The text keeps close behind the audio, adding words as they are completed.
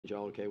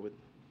Y'all okay with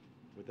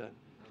that?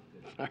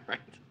 All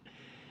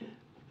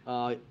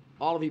right.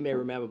 All of you may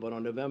remember, but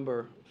on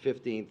November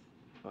 15th,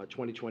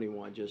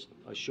 2021, just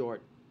a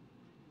short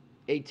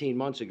 18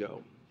 months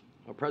ago,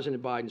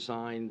 President Biden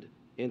signed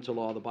into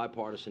law the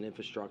Bipartisan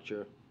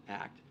Infrastructure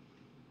Act,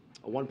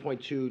 a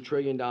 $1.2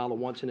 trillion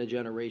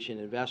once-in-a-generation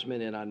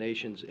investment in our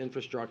nation's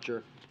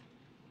infrastructure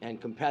and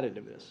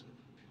competitiveness.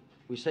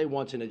 We say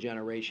once in a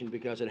generation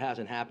because it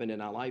hasn't happened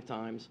in our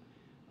lifetimes,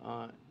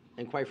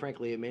 and quite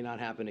frankly, it may not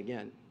happen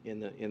again in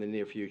the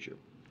near future.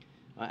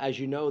 As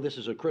you know, this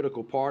is a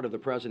critical part of the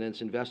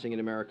President's Investing in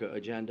America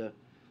agenda,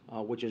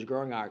 which is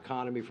growing our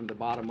economy from the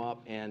bottom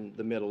up and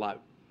the middle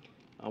out.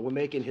 We're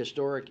making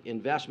historic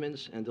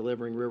investments and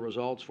delivering real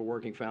results for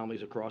working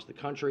families across the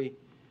country.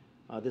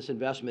 This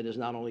investment is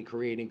not only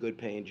creating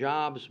good-paying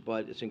jobs,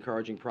 but it's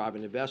encouraging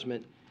private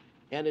investment,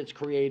 and it's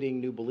creating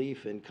new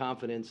belief and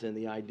confidence in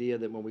the idea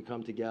that when we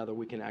come together,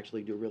 we can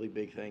actually do really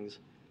big things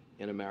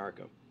in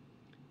America.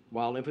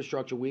 While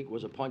Infrastructure Week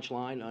was a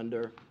punchline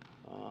under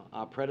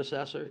our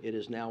predecessor, it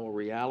is now a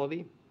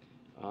reality,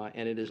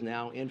 and it is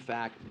now, in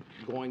fact,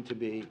 going to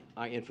be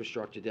our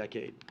infrastructure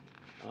decade.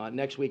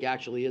 Next week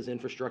actually is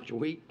Infrastructure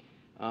Week,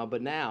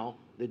 but now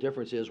the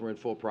difference is we're in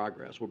full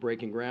progress. We're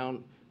breaking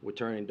ground, we're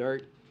turning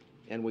dirt,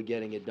 and we're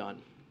getting it done.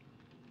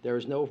 There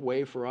is no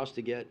way for us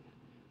to get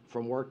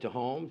from work to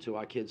home, to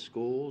our kids'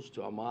 schools,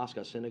 to our mosque,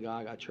 our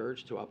synagogue, our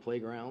church, to our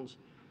playgrounds,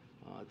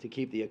 to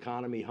keep the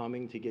economy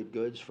humming, to get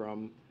goods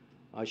from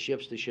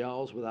ships to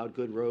shelves without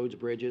good roads,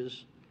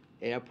 bridges,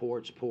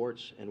 airports,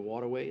 ports, and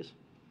waterways.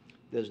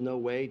 There's no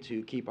way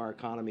to keep our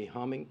economy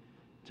humming,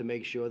 to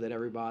make sure that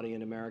everybody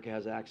in America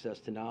has access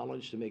to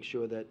knowledge, to make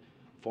sure that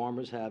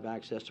farmers have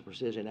access to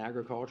precision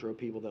agriculture, or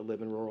people that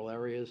live in rural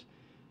areas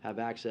have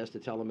access to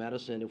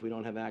telemedicine if we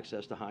don't have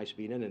access to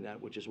high-speed internet,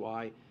 which is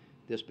why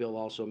this bill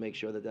also makes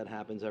sure that that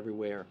happens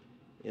everywhere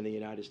in the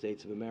United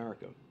States of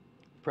America.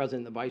 The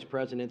President and the Vice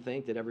President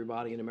think that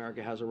everybody in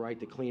America has a right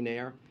to clean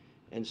air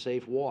and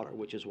safe water,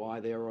 which is why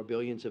there are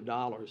billions of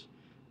dollars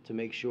to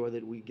make sure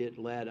that we get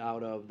lead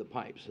out of the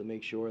pipes, to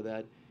make sure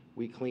that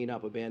we clean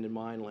up abandoned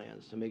mine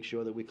lands, to make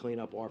sure that we clean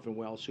up orphan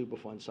well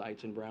Superfund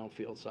sites and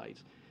brownfield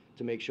sites,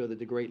 to make sure that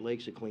the Great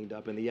Lakes are cleaned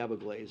up and the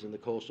Everglades and the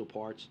coastal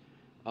parts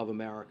of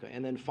America.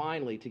 And then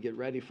finally, to get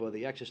ready for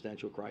the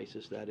existential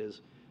crisis that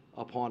is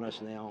upon us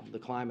now, the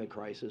climate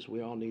crisis,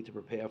 we all need to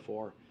prepare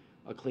for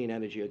a clean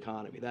energy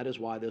economy. That is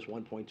why this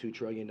 $1.2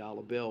 trillion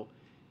bill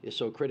is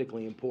so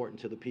critically important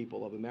to the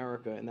people of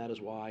America, and that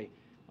is why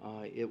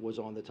it was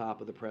on the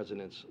top of the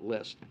President's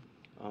list.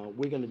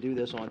 We're going to do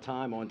this on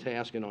time, on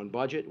task, and on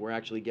budget. We're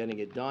actually getting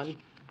it done.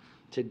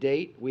 To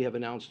date, we have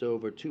announced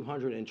over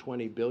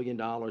 $220 billion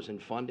in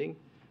funding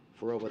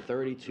for over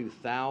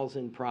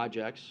 32,000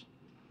 projects,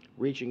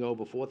 reaching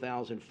over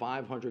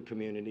 4,500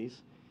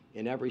 communities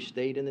in every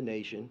state in the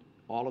nation,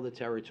 all of the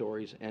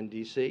territories, and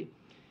D.C.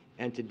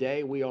 And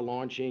today, we are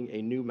launching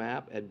a new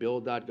map at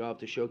build.gov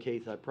to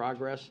showcase that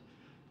progress,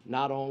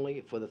 not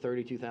only for the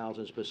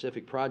 32,000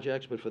 specific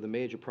projects, but for the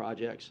major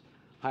projects,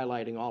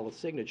 highlighting all the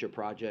signature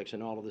projects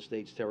in all of the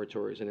states,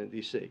 territories, and in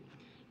D.C.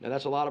 Now,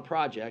 that's a lot of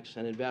projects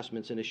and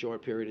investments in a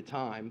short period of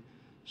time,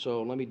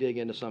 so let me dig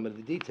into some of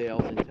the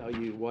details and tell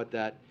you what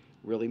that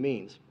really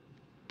means.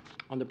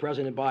 Under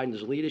President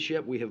Biden's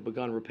leadership, we have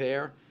begun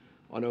repair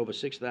on over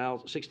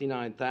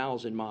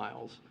 69,000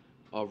 miles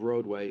of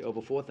roadway,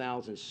 over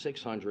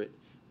 4,600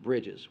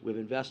 bridges. We've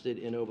invested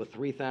in over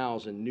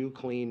 3,000 new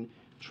clean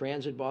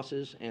transit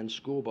buses and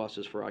school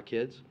buses for our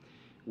kids.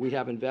 We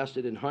have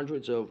invested in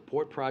hundreds of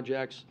port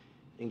projects,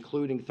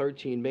 including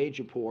 13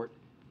 major port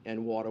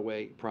and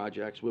waterway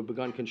projects. We've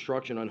begun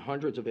construction on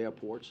hundreds of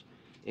airports,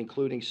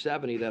 including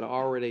 70 that are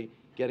already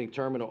getting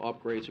terminal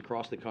upgrades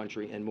across the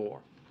country and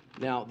more.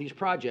 Now, these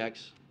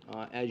projects,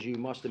 as you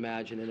must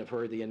imagine and have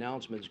heard the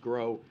announcements,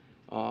 grow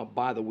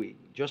by the week.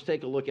 Just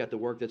take a look at the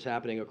work that's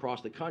happening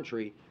across the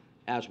country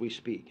as we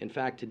speak. In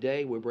fact,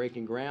 today we're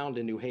breaking ground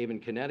in New Haven,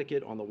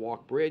 Connecticut on the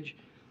Walk Bridge,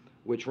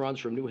 which runs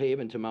from New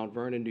Haven to Mount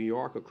Vernon, New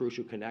York, a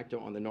crucial connector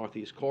on the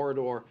Northeast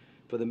Corridor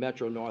for the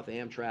Metro North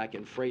Amtrak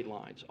and freight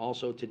lines.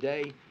 Also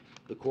today,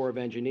 the Corps of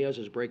Engineers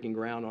is breaking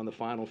ground on the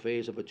final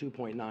phase of a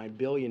 $2.9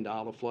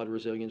 billion flood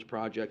resilience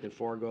project in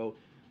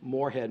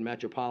Fargo-Moorhead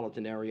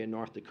metropolitan area in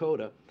North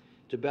Dakota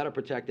to better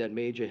protect that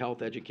major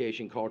health,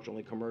 education, cultural,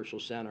 and commercial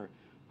center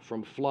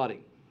from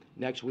flooding.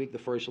 Next week, the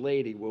First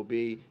Lady will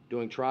be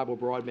doing tribal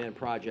broadband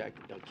project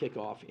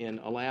kickoff in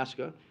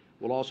Alaska.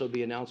 We'll also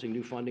be announcing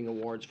new funding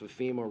awards for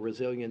FEMA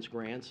resilience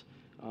grants,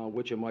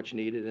 which are much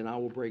needed, and I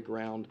will break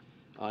ground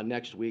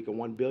next week, a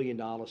 $1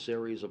 billion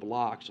series of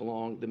locks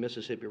along the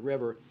Mississippi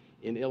River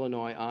in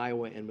Illinois,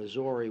 Iowa, and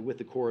Missouri with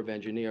the Corps of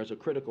Engineers, a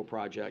critical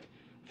project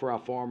for our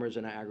farmers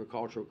and our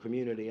agricultural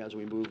community as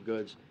we move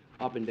goods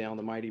up and down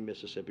the mighty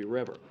Mississippi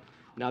River.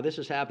 Now, this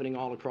is happening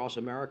all across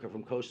America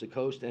from coast to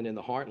coast and in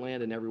the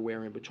heartland and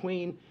everywhere in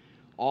between.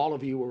 All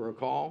of you will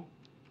recall,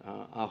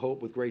 I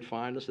hope with great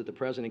fondness, that the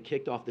President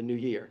kicked off the new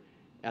year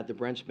at the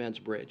Brent Spence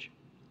Bridge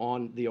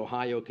on the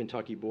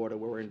Ohio-Kentucky border,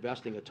 where we're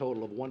investing a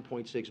total of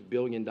 $1.6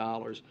 billion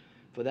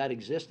for that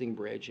existing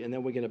bridge, and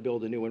then we're going to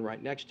build a new one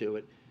right next to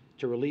it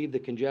to relieve the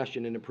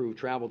congestion and improve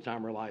travel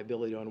time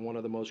reliability on one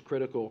of the most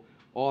critical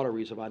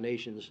arteries of our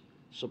nation's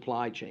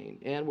supply chain.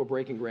 And we're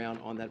breaking ground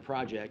on that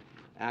project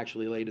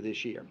actually later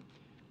this year.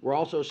 We're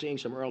also seeing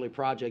some early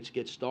projects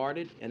get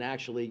started and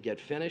actually get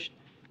finished.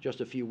 Just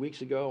a few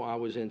weeks ago, I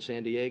was in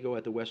San Diego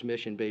at the West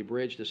Mission Bay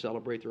Bridge to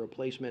celebrate the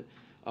replacement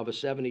of a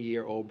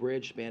 70-year-old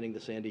bridge spanning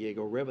the San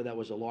Diego River. That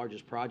was the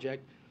largest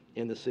project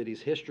in the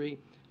city's history,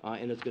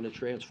 and it's going to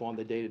transform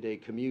the day-to-day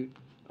commute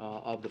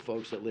of the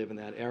folks that live in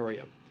that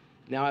area.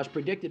 Now, as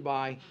predicted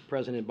by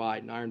President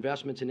Biden, our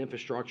investments in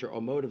infrastructure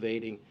are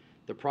motivating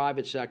the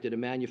private sector to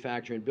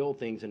manufacture and build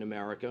things in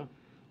America.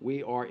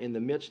 We are in the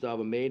midst of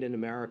a Made in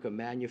America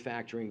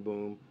manufacturing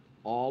boom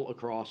all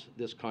across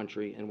this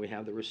country, and we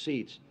have the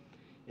receipts.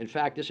 In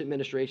fact, this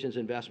administration's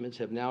investments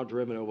have now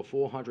driven over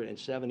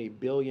 $470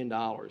 billion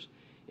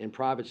in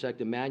private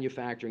sector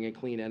manufacturing and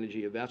clean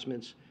energy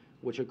investments,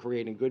 which are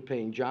creating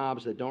good-paying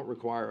jobs that don't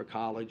require a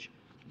college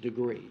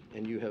degree.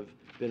 And you have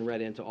been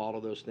read into all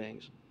of those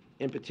things.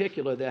 In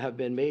particular, there have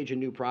been major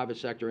new private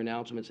sector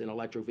announcements in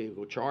electric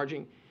vehicle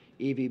charging,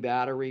 EV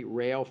battery,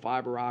 rail,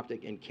 fiber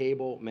optic, and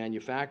cable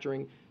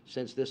manufacturing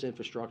since this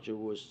infrastructure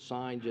was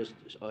signed just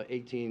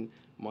 18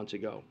 months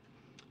ago.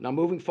 Now,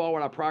 moving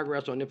forward, our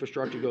progress on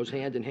infrastructure goes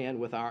hand in hand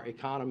with our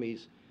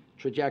economy's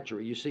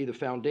trajectory. You see, the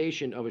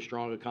foundation of a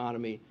strong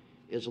economy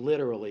is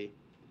literally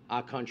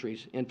our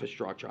country's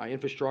infrastructure. Our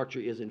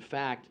infrastructure is, in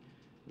fact,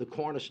 the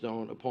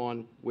cornerstone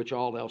upon which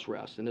all else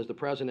rests. And as the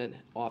President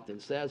often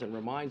says and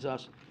reminds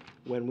us,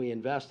 when we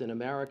invest in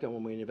America,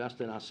 when we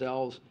invest in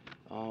ourselves,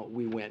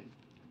 we win.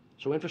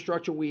 So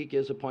Infrastructure Week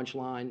is a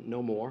punchline,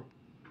 no more.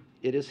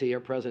 It is here.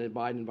 President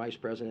Biden and Vice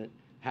President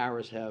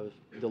Harris have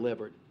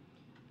delivered.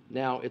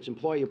 Now, it's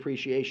Employee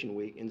Appreciation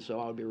Week, and so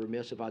I would be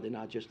remiss if I did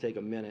not just take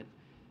a minute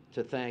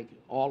to thank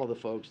all of the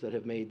folks that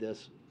have made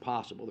this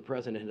possible. The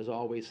President has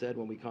always said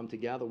when we come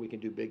together, we can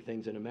do big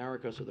things in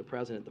America. So the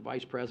President, the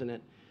Vice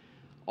President,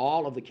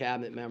 all of the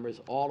cabinet members,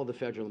 all of the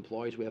federal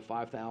employees, we have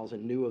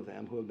 5,000 new of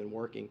them who have been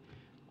working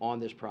on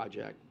this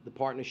project. The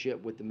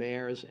partnership with the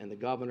mayors and the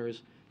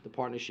governors, the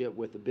partnership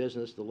with the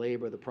business, the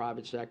labor, the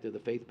private sector, the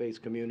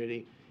faith-based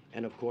community,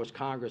 and of course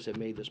Congress have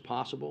made this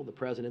possible. The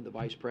President, the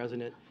Vice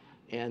President,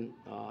 and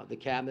the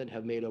cabinet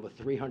have made over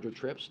 300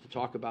 trips to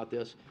talk about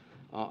this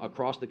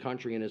across the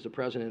country. And as the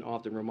President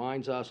often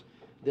reminds us,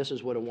 this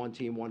is what a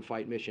one-team,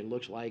 one-fight mission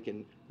looks like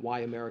and why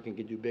America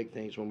can do big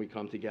things when we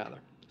come together.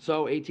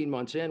 So 18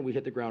 months in, we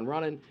hit the ground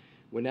running.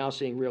 We're now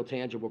seeing real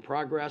tangible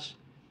progress,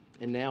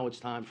 and now it's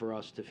time for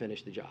us to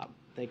finish the job.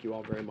 Thank you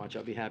all very much.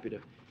 I'll be happy to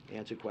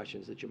answer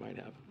questions that you might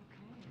have.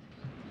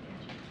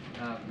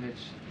 Mitch,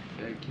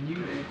 can you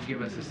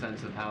give us a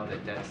sense of how the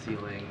debt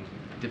ceiling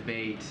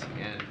debate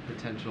and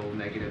potential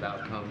negative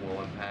outcome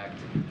will impact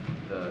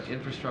the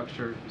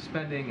infrastructure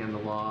spending and the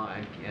law,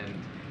 and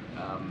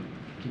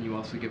can you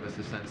also give us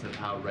a sense of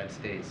how red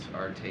states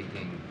are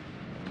taking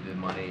the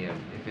money,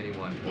 and if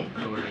anyone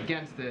voted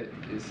against it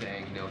is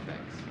saying no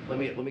thanks?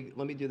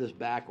 Let me do this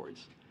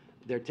backwards.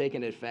 They're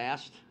taking it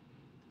fast,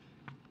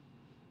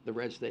 the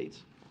red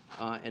states,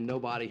 and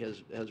nobody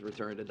has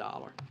returned a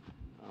dollar.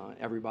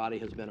 Everybody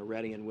has been a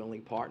ready and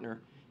willing partner,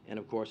 and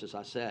of course, as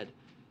I said,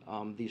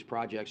 these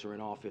projects are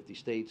in all 50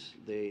 states.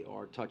 They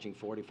are touching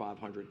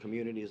 4,500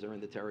 communities. They're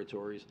in the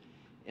territories,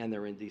 and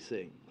they're in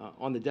D.C.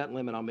 On the debt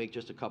limit, I'll make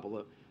just a couple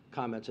of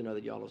comments. I know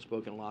that y'all have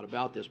spoken a lot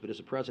about this, but as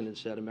the President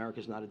said,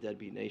 America's not a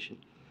deadbeat nation.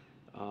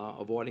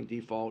 Avoiding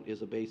default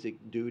is a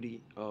basic duty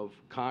of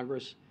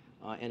Congress,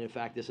 and in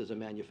fact, this is a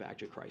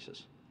manufactured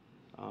crisis.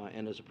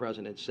 And as the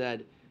President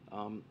said,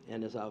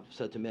 and as I've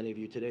said to many of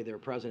you today, there are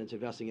presidents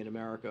investing in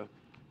America.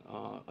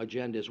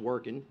 Agenda is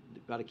working.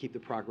 They've got to keep the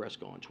progress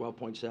going.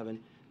 12.7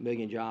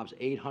 million jobs,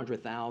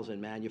 800,000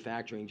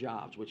 manufacturing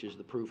jobs, which is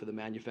the proof of the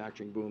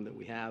manufacturing boom that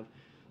we have.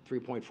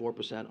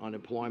 3.4%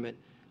 unemployment,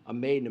 a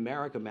Made in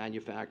America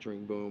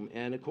manufacturing boom,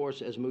 and of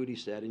course, as Moody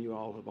said, and you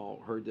all have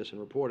all heard this and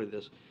reported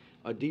this,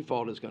 a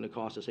default is going to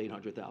cost us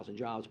 800,000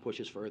 jobs, push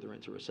us further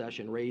into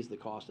recession, raise the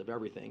cost of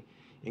everything,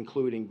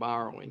 including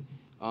borrowing,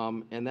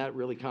 and that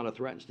really kind of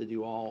threatens to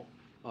do all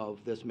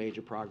of this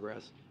major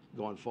progress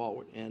going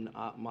forward. And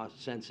my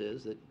sense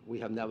is that we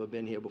have never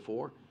been here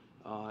before,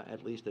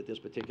 at least at this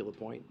particular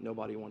point.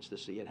 Nobody wants to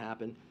see it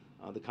happen.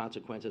 The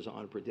consequences are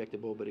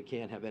unpredictable, but it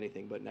can't have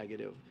anything but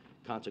negative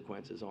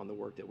consequences on the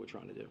work that we're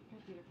trying to do.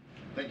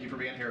 Thank you for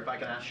being here. If I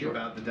can ask you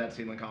about the debt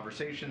ceiling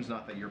conversations,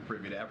 not that you're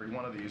privy to every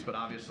one of these, but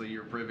obviously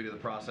you're privy to the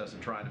process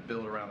of trying to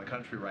build around the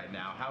country right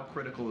now. How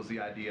critical is the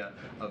idea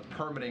of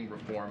permitting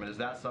reform, and is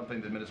that something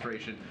the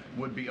administration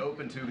would be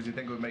open to because you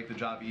think it would make the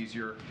job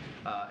easier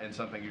and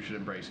something you should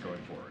embrace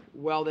going forward?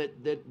 Well,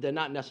 they're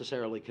not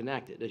necessarily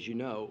connected. As you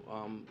know,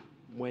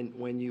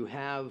 when you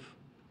have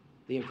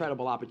the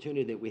incredible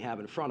opportunity that we have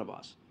in front of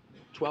us,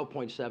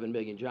 12.7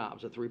 million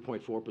jobs, a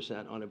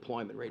 3.4%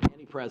 unemployment rate.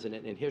 Any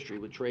president in history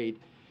would trade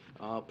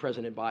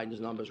President Biden's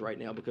numbers right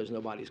now because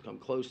nobody's come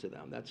close to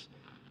them. That's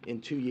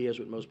in 2 years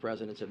what most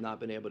presidents have not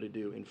been able to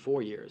do in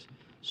 4 years.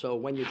 So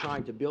when you're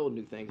trying to build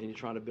new things and you're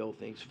trying to build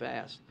things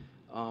fast,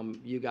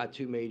 you got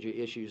two major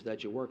issues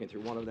that you're working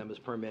through. One of them is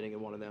permitting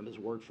and one of them is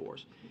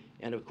workforce.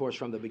 And of course,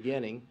 from the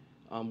beginning,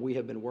 we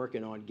have been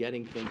working on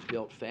getting things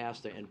built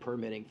faster and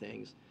permitting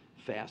things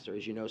faster.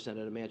 As you know,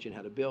 Senator Manchin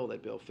had a bill.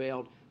 That bill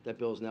failed. That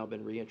bill has now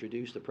been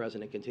reintroduced. The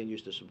president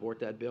continues to support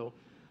that bill.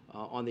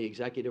 On the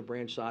executive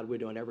branch side, we're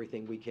doing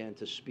everything we can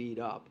to speed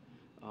up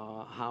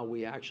how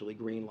we actually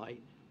greenlight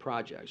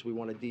projects. We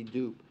want to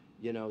dedupe,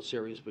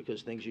 serious,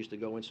 because things used to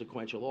go in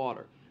sequential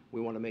order. We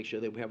want to make sure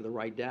that we have the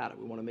right data.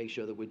 We want to make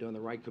sure that we're doing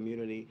the right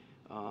community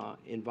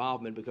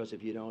involvement, because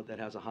if you don't, that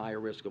has a higher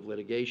risk of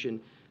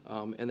litigation.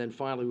 And then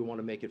finally, we want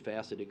to make it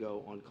faster to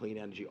go on clean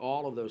energy.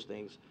 All of those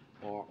things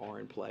are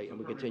in play, and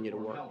we continue to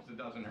work. Helps, it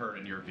doesn't hurt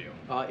in your view.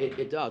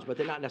 It does, but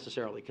they're not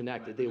necessarily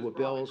connected. They were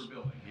bills.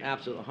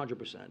 Absolutely,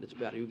 100%. It's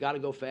better. We got to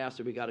go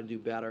faster. We got to do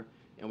better,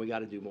 and we got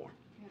to do more.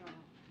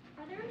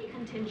 Are there any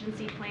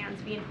contingency plans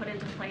being put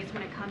into place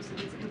when it comes to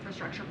these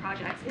infrastructure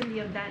projects in the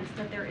event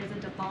that there is a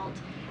default?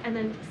 And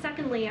then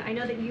secondly, I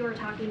know that you are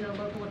talking to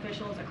local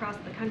officials across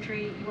the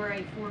country. You are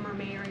a former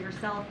mayor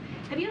yourself.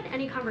 Have you had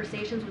any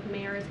conversations with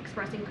mayors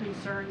expressing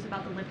concerns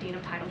about the lifting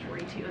of Title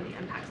 42 and the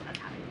impacts that's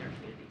having in their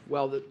communities?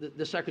 Well,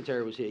 the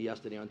secretary was here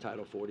yesterday on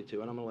Title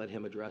 42, and I'm going to let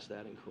him address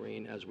that, and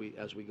Karine, as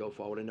we go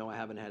forward. And no, I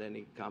haven't had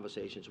any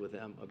conversations with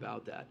them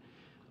about that.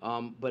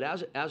 But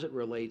as it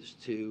relates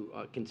to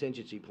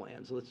contingency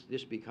plans, let's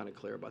just be kind of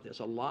clear about this.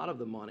 A lot of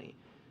the money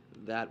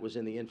that was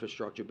in the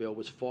infrastructure bill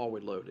was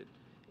forward loaded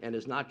and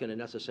is not going to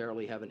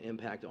necessarily have an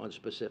impact on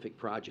specific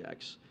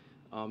projects,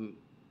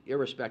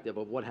 irrespective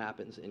of what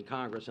happens in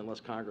Congress, unless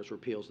Congress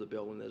repeals the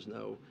bill and there's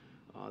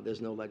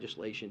no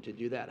legislation to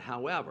do that.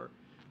 However,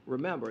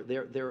 remember,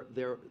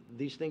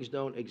 these things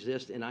don't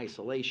exist in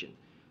isolation.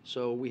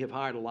 So we have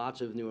hired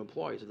lots of new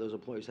employees. If those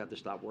employees have to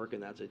stop working,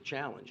 that's a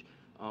challenge.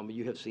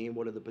 You have seen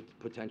what are the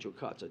potential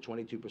cuts. A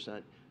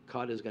 22%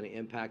 cut is going to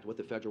impact what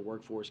the federal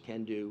workforce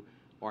can do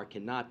or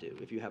cannot do.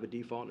 If you have a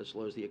default and it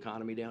slows the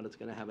economy down, it's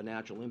going to have a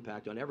natural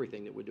impact on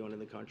everything that we're doing in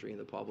the country, in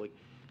the public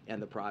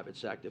and the private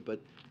sector.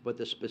 But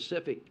the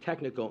specific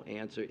technical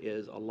answer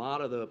is a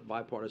lot of the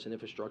bipartisan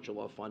infrastructure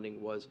law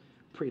funding was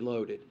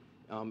preloaded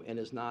and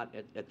is not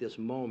at this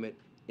moment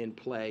in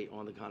play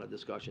on the kind of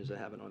discussions that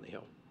happen on the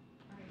Hill.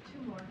 All right,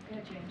 two more. Go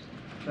ahead, James.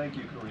 Thank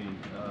you, Karine.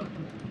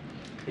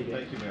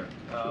 Thank you,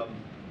 Mayor.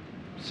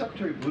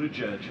 Secretary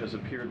Buttigieg has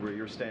appeared where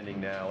you're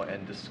standing now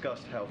and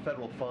discussed how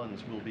federal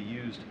funds will be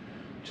used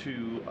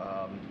to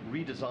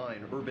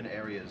redesign urban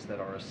areas that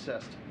are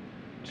assessed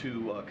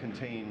to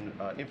contain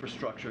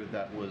infrastructure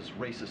that was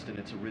racist in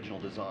its original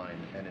design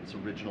and its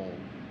original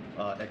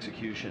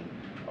execution.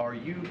 Are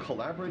you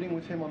collaborating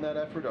with him on that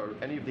effort? Are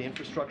any of the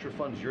infrastructure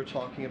funds you're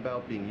talking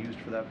about being used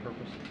for that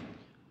purpose?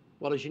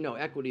 Well, as you know,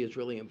 equity is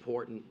really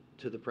important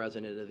to the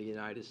President of the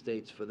United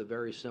States for the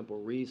very simple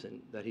reason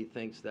that he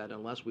thinks that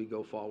unless we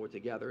go forward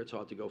together, it's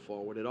hard to go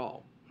forward at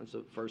all. That's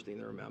the first thing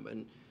to remember.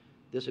 And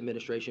this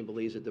administration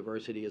believes that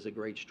diversity is a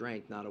great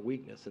strength, not a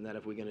weakness, and that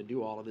if we're going to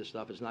do all of this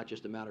stuff, it's not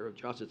just a matter of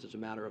justice, it's a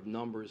matter of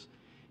numbers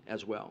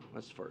as well.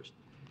 That's the first.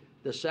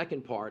 The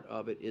second part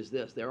of it is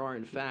this. There are,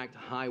 in fact,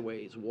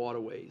 highways,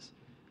 waterways,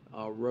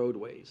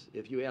 roadways.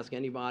 If you ask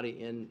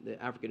anybody in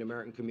the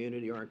African-American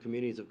community or in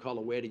communities of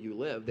color, where do you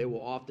live, they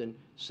will often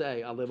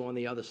say, I live on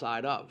the other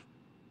side of.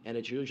 And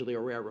it's usually a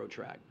railroad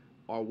track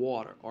or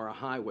water or a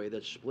highway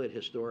that split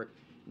historic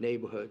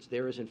neighborhoods.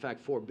 There is, in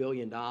fact, $4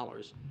 billion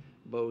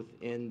both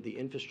in the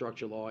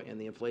infrastructure law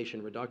and the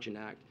Inflation Reduction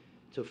Act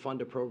to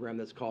fund a program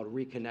that's called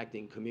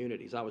Reconnecting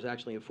Communities. I was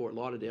actually in Fort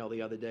Lauderdale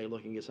the other day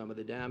looking at some of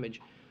the damage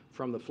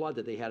from the flood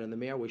that they had, and the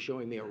mayor was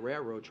showing me a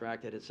railroad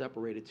track that had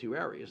separated two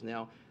areas.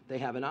 Now, they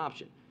have an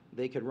option.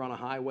 They could run a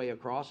highway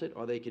across it,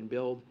 or they can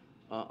build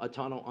a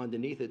tunnel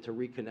underneath it to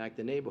reconnect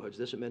the neighborhoods.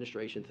 This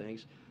administration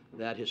thinks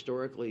that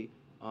historically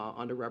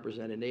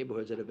underrepresented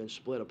neighborhoods that have been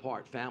split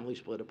apart, families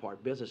split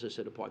apart, businesses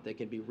split apart, they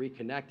can be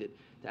reconnected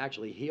to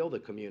actually heal the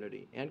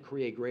community and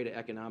create greater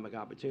economic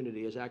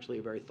opportunity is actually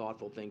a very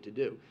thoughtful thing to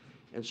do.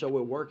 And so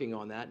we're working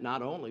on that,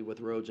 not only with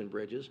roads and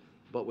bridges,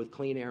 but with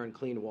clean air and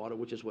clean water,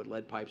 which is what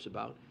Lead Pipe's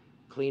about,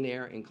 clean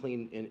air and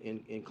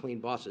clean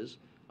buses,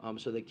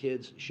 so that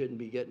kids shouldn't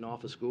be getting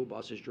off of school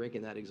buses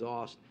drinking that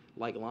exhaust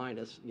like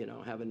Linus,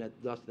 having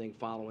that dust thing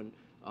following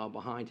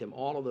behind him.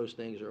 All of those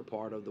things are a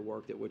part of the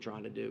work that we're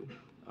trying to do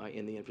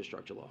in the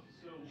infrastructure law.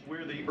 So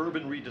where the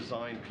urban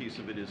redesign piece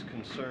of it is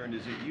concerned,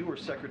 is it you or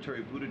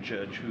Secretary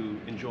Buttigieg who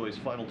enjoys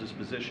final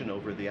disposition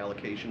over the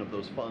allocation of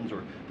those funds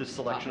or the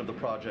selection of the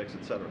projects,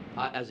 et cetera?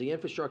 As the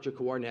infrastructure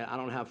coordinator, I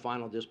don't have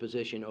final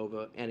disposition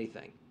over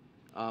anything.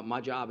 My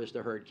job is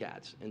to herd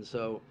cats. And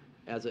so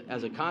as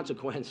a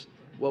consequence,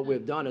 what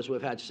we've done is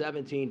we've had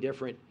 17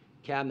 different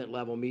cabinet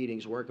level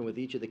meetings working with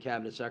each of the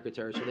cabinet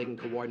secretaries so they can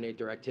coordinate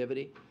their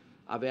activity.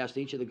 I've asked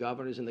each of the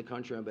governors in the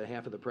country on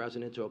behalf of the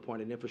president to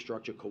appoint an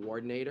infrastructure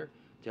coordinator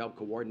to help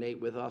coordinate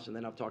with us, and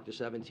then I've talked to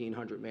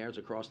 1,700 mayors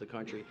across the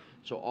country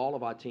so all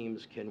of our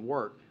teams can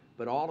work.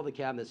 But all of the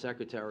cabinet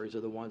secretaries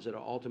are the ones that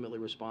are ultimately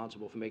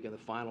responsible for making the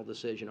final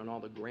decision on all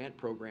the grant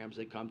programs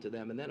that come to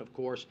them. And then, of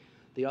course,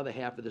 the other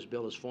half of this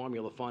bill is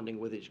formula funding,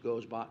 which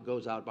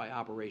goes out by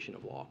operation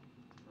of law.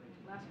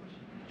 Last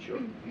question. Sure.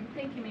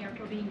 Thank you, Mayor,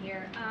 for being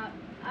here.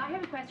 I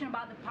have a question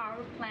about the power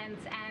plants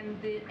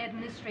and the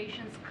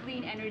administration's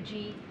clean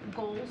energy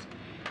goals.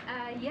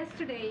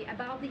 Yesterday,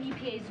 about the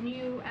EPA's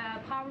new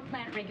power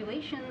plant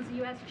regulations,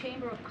 U.S.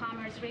 Chamber of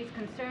Commerce raised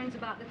concerns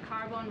about the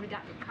carbon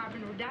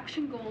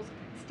reduction goals,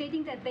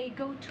 stating that they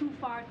go too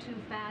far too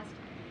fast.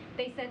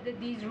 They said that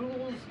these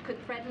rules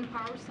could threaten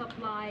power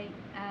supply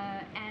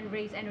and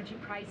raise energy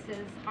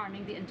prices,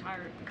 harming the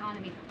entire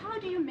economy. How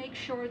do you make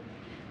sure,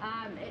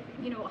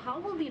 how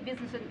will the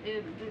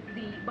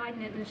the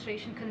Biden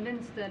administration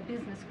convince the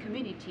business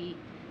community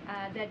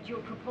that your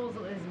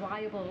proposal is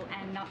viable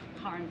and not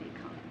harm the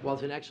economy? Well,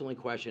 it's an excellent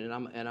question,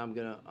 and I'm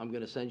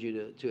gonna send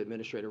you to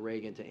Administrator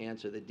Reagan to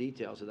answer the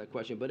details of that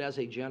question. But as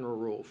a general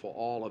rule for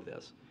all of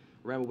this,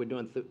 remember we're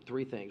doing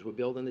three things: we're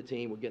building the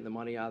team, we're getting the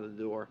money out of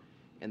the door,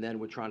 and then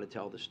we're trying to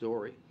tell the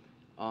story.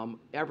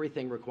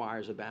 Everything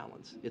requires a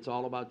balance. It's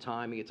all about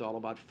timing. It's all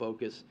about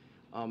focus.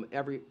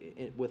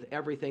 With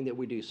everything that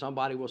we do,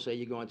 somebody will say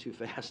you're going too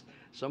fast.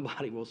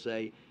 Somebody will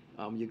say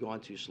you're going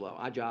too slow.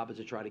 Our job is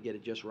to try to get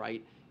it just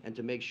right and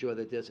to make sure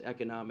that this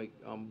economic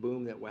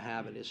boom that we're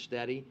having is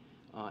steady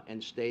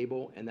and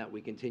stable, and that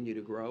we continue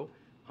to grow.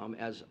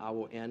 As I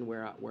will end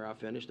where I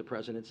finished, the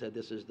President said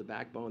this is the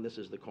backbone, this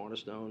is the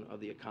cornerstone of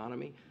the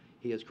economy.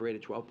 He has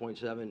created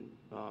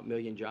 12.7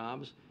 million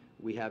jobs.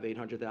 We have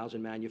 800,000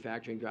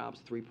 manufacturing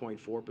jobs,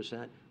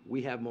 3.4%.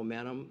 We have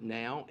momentum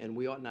now, and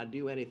we ought not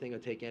do anything or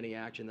take any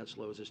action that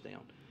slows us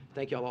down.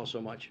 Thank you all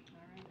so much.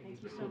 All right,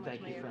 thank you so much,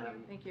 Thank you Mayor. for having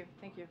me. Thank you,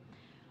 thank you.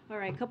 All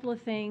right, a couple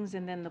of things,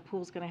 and then the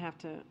pool's going to have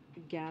to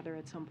gather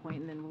at some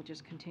point, and then we'll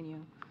just continue.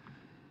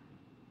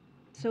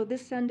 So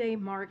this Sunday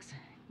marks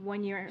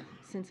 1 year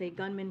since a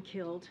gunman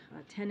killed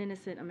 10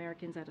 innocent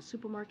Americans at a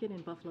supermarket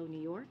in Buffalo,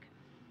 New York.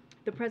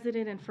 The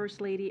President and First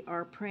Lady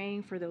are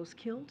praying for those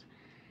killed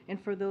and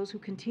for those who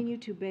continue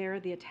to bear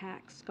the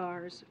attack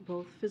scars,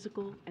 both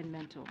physical and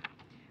mental.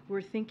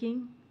 We're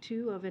thinking,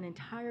 too, of an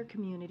entire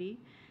community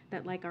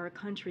that, like our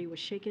country, was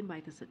shaken by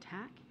this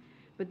attack,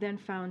 but then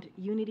found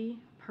unity,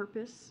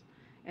 purpose,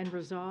 and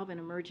resolve, and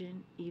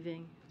emerging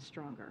even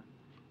stronger.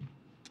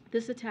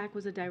 This attack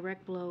was a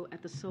direct blow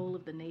at the soul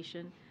of the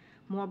nation.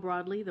 More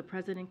broadly, the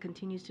President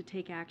continues to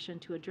take action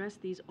to address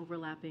these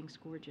overlapping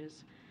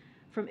scourges.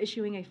 From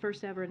issuing a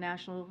first-ever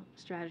national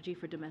strategy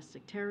for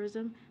domestic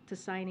terrorism, to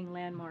signing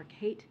landmark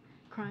hate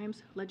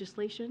crimes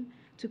legislation,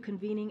 to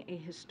convening a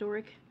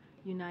historic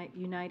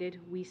United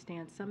We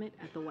Stand summit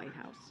at the White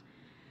House.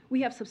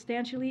 We have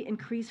substantially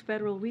increased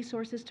federal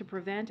resources to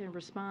prevent and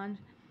respond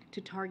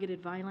to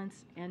targeted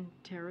violence and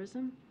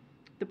terrorism.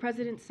 The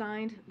President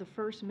signed the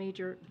first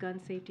major gun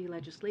safety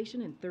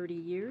legislation in 30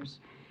 years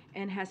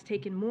and has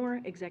taken more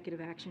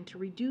executive action to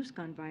reduce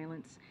gun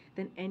violence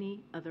than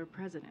any other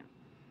president.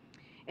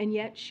 And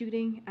yet,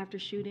 shooting after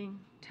shooting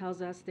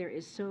tells us there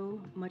is so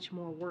much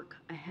more work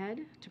ahead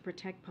to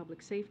protect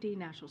public safety,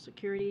 national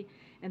security,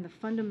 and the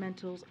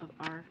fundamentals of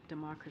our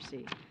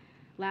democracy.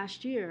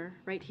 Last year,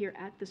 right here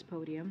at this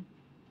podium,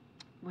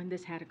 when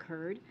this had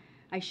occurred,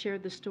 I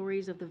shared the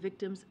stories of the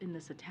victims in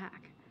this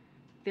attack.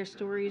 Their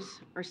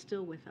stories are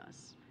still with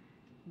us.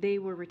 They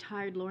were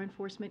retired law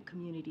enforcement,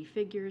 community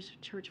figures,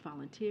 church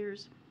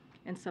volunteers,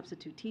 and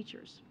substitute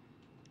teachers.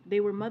 They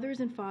were mothers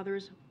and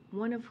fathers,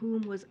 one of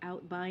whom was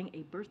out buying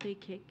a birthday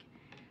cake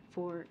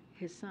for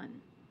his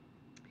son.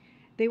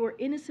 They were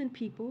innocent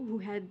people who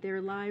had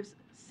their lives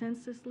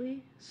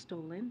senselessly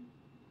stolen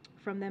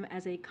from them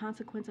as a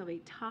consequence of a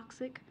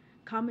toxic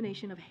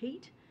combination of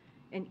hate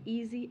and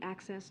easy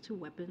access to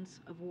weapons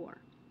of war.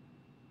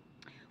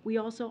 We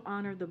also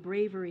honor the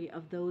bravery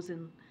of those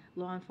in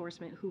law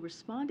enforcement who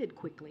responded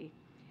quickly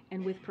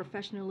and with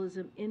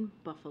professionalism in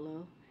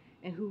Buffalo,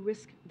 and who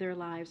risk their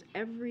lives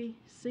every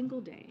single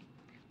day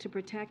to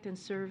protect and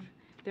serve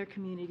their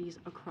communities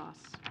across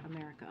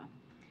America.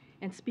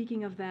 And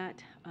speaking of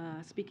that,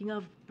 speaking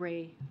of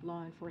brave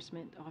law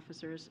enforcement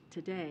officers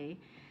today,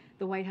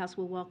 the White House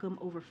will welcome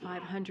over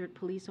 500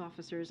 police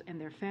officers and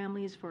their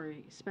families for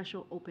a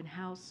special open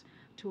house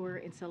tour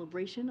in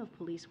celebration of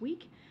Police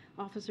Week.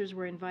 Officers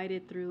were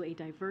invited through a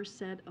diverse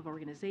set of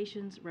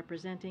organizations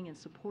representing and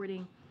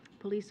supporting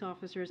police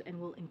officers, and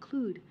will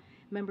include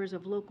members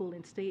of local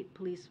and state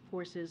police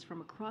forces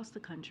from across the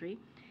country,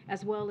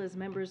 as well as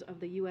members of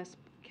the U.S.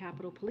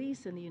 Capitol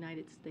Police and the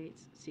United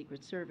States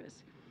Secret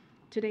Service.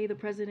 Today, the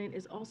President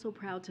is also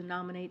proud to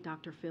nominate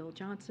Dr. Phil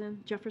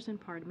Jefferson,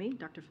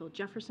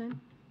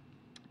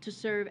 to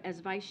serve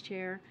as Vice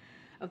Chair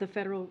of the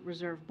Federal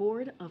Reserve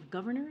Board of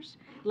Governors.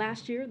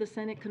 Last year, the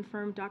Senate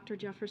confirmed Dr.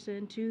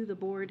 Jefferson to the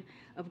Board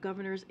of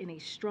Governors in a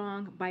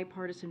strong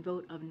bipartisan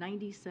vote of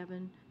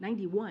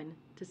 91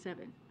 to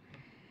 7.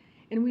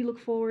 And we look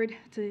forward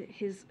to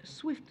his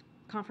swift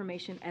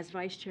confirmation as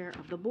Vice Chair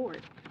of the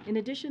Board. In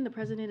addition, the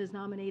President is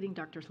nominating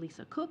Dr.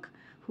 Lisa Cook,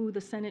 who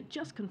the Senate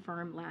just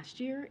confirmed last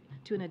year,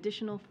 to an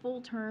additional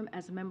full term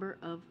as a member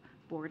of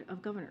Board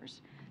of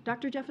Governors.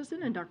 Dr.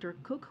 Jefferson and Dr.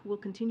 Cook will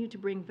continue to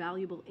bring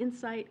valuable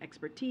insight,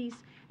 expertise,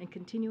 and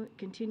continue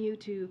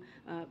to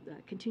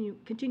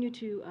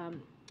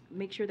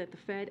make sure that the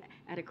Fed,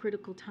 at a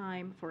critical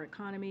time for our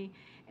economy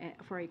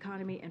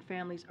and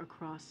families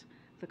across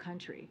the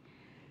country.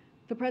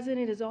 The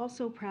President is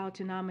also proud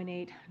to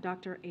nominate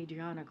Dr.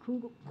 Adriana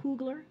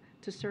Kugler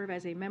to serve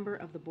as a member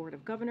of the Board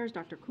of Governors.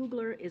 Dr.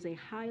 Kugler is a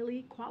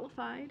highly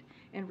qualified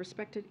and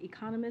respected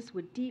economist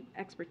with deep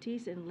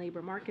expertise in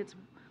labor markets,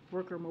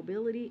 worker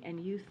mobility,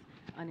 and youth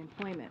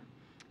unemployment.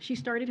 She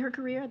started her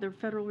career at the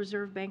Federal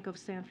Reserve Bank of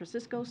San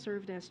Francisco,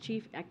 served as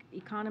chief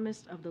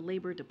economist of the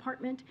Labor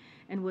Department,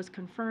 and was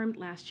confirmed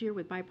last year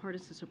with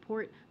bipartisan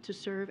support to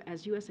serve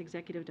as U.S.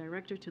 Executive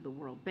Director to the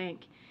World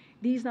Bank.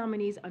 These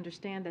nominees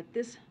understand that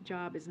this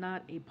job is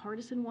not a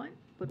partisan one,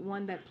 but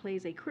one that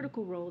plays a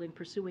critical role in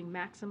pursuing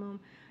maximum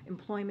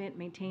employment,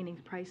 maintaining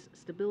price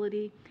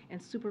stability,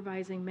 and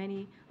supervising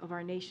many of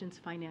our nation's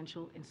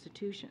financial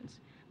institutions.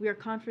 We are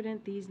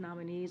confident these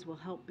nominees will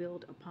help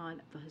build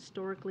upon the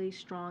historically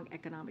strong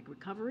economic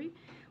recovery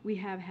we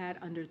have had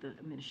under the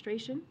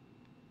administration.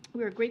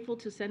 We are grateful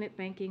to Senate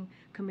Banking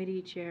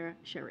Committee Chair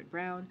Sherrod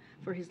Brown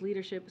for his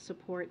leadership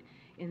support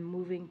in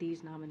moving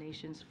these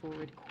nominations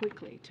forward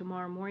quickly.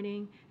 Tomorrow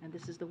morning, and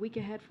this is the week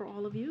ahead for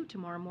all of you,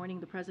 tomorrow morning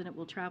the President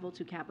will travel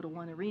to Capital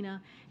One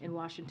Arena in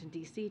Washington,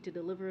 D.C. to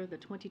deliver the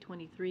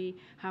 2023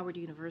 Howard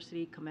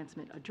University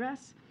commencement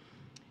address.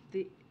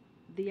 The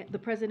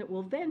President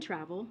will then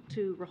travel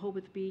to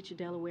Rehoboth Beach,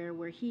 Delaware,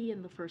 where he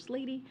and the First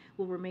Lady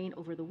will remain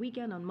over the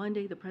weekend. On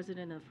Monday, the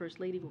President and the First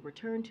Lady will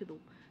return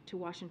to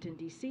Washington,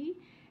 D.C.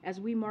 As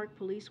we mark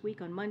Police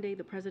Week on Monday,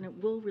 the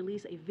President will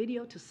release a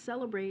video to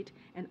celebrate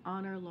and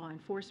honor law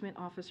enforcement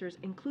officers,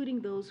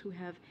 including those who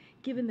have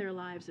given their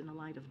lives in the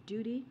line of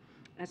duty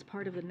as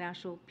part of the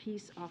National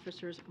Peace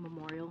Officers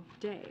Memorial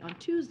Day. On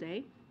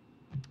Tuesday,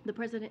 the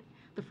President,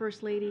 the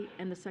First Lady,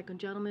 and the Second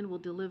Gentleman will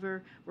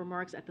deliver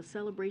remarks at the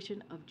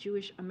celebration of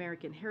Jewish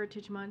American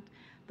Heritage Month.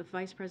 The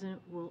Vice President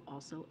will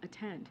also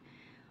attend.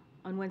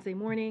 On Wednesday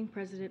morning,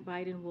 President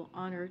Biden will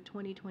honor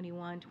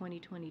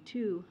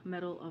 2021-2022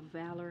 Medal of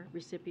Valor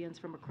recipients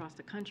from across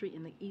the country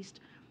in the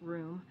East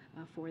Room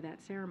for that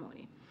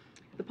ceremony.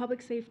 The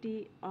Public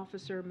Safety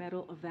Officer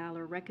Medal of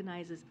Valor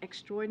recognizes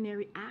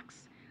extraordinary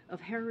acts of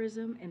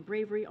heroism and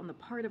bravery on the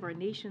part of our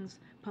nation's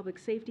public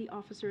safety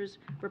officers,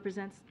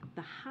 represents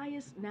the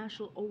highest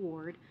national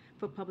award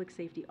for public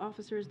safety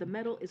officers. The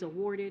medal is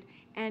awarded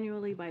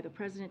annually by the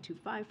President to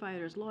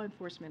firefighters, law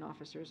enforcement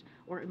officers,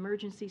 or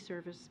emergency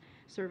service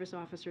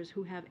officers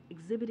who have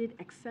exhibited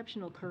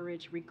exceptional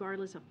courage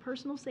regardless of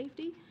personal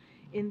safety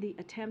in the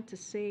attempt to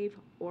save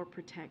or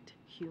protect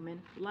human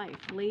life.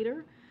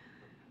 Later,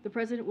 the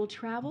President will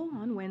travel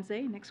on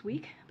Wednesday next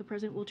week. The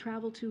President will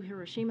travel to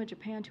Hiroshima,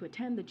 Japan to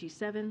attend the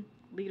G7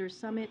 Leaders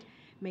Summit,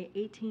 May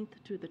 18th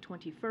to the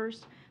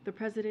 21st. The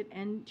President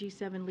and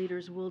G7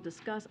 leaders will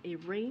discuss a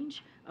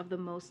range of the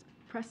most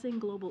pressing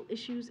global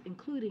issues,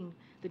 including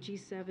the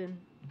G7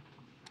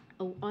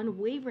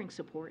 unwavering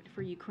support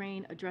for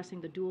Ukraine, addressing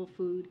the dual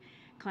food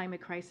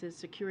climate crisis,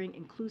 securing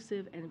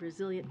inclusive and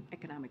resilient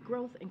economic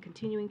growth, and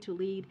continuing to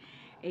lead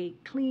a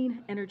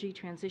clean energy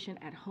transition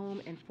at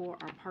home and for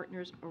our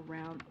partners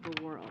around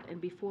the world. And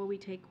before we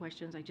take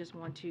questions, I just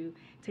want to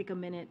take a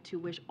minute to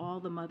wish all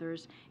the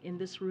mothers in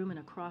this room and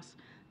across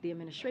the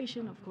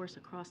administration, of course,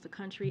 across the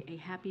country, a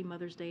happy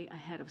Mother's Day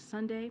ahead of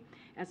Sunday.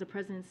 As the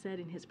President said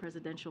in his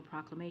presidential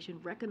proclamation,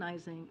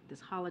 recognizing this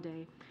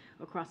holiday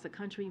across the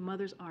country,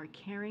 mothers are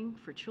caring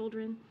for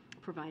children,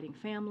 providing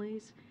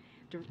families,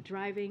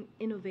 driving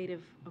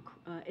innovation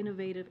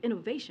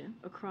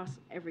across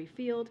every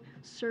field,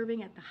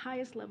 serving at the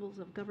highest levels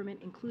of government,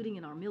 including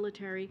in our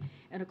military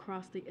and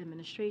across the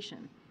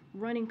administration,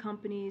 running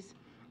companies,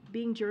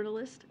 being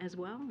journalists as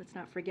well, let's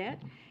not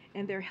forget,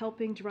 and they're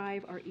helping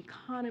drive our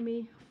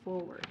economy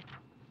forward.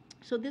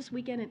 So this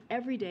weekend and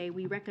every day,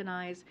 we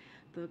recognize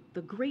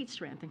the great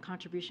strength and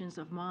contributions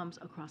of moms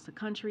across the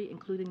country,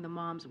 including the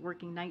moms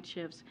working night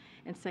shifts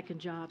and second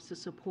jobs to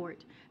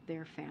support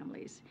their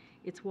families.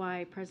 It's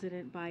why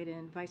President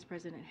Biden, Vice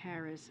President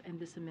Harris, and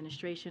this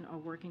administration are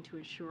working to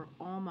ensure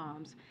all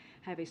moms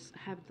have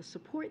the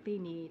support they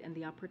need and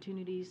the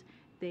opportunities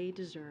they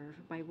deserve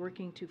by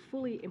working to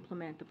fully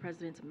implement the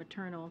President's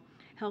maternal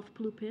health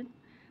blueprint,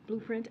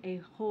 a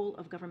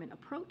whole-of-government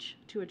approach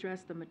to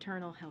address the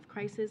maternal health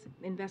crisis,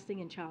 investing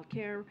in child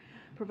care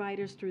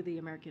providers through the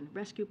American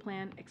Rescue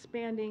Plan,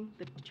 expanding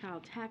the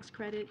child tax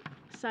credit,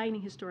 signing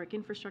historic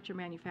infrastructure,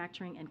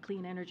 manufacturing, and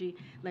clean energy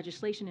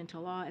legislation into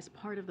law as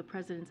part of the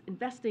President's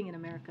Investing in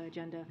America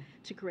agenda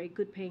to create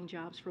good-paying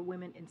jobs for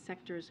women in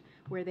sectors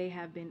where they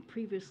have been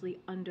previously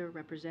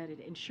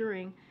underrepresented,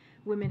 ensuring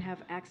women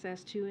have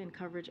access to and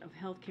coverage of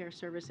health care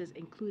services,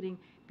 including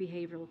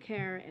behavioral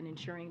care, and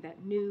ensuring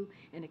that new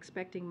and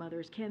expecting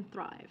mothers can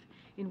thrive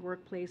in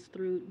workplace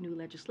through new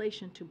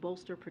legislation to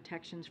bolster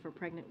protections for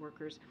pregnant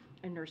workers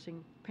and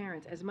nursing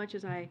parents. As much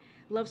as I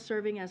love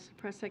serving as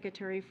press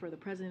secretary for the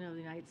President of the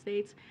United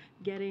States,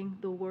 getting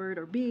the word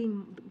or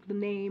being the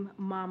name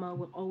Mama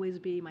will always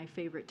be my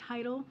favorite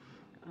title.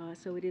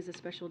 So it is a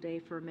special day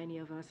for many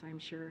of us. I'm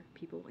sure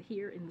people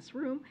here in this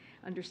room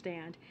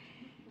understand.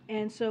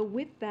 And so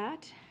with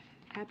that,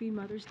 happy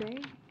Mother's Day.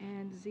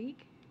 And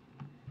Zeke,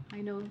 I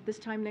know this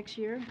time next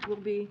year, we'll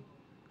be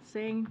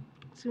saying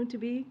soon to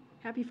be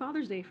Happy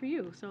Father's Day for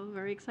you, so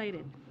very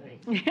excited.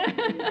 Thanks.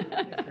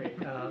 That's great.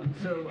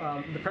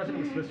 The president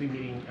was supposed to be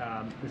meeting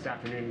this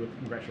afternoon with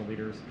congressional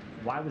leaders.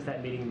 Why was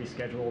that meeting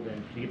rescheduled,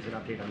 and can you give us an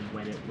update on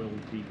when it will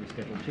be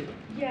rescheduled to?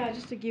 Yeah,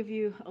 just to give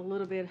you a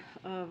little bit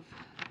of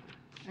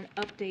an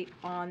update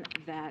on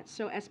that.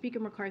 So as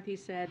Speaker McCarthy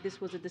said, this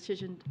was a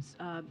decision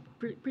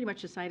pretty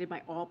much decided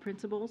by all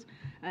principals,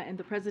 and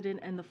the president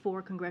and the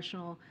 4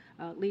 congressional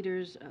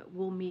leaders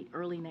will meet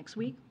early next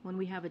week. When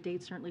we have a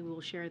date, certainly we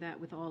will share that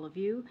with all of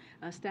you.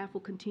 Staff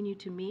will continue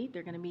to meet.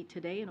 They're going to meet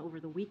today and over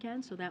the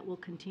weekend, so that will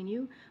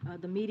continue.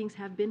 The meetings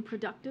have been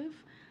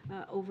productive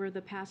over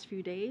the past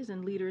few days,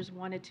 and leaders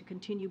wanted to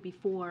continue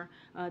before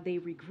they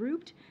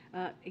regrouped.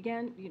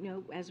 Again, you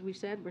know, as we've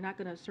said, we're not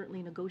going to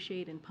certainly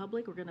negotiate in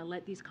public. We're going to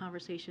let these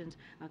conversations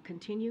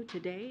continue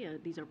today.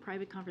 These are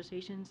private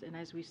conversations, and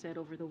as we said,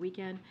 over the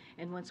weekend.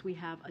 And once we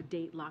have a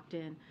date locked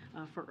in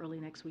for early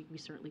next week, we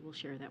certainly will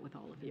share that with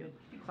all of you.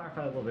 Can you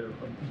clarify a little bit of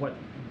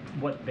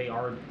what they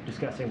are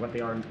discussing, what they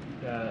are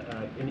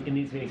in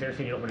these meetings? They're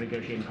saying you don't want to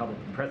negotiate in public.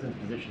 The president's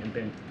position had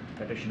been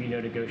that there should be no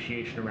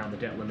negotiation around the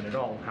debt limit at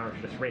all. Congress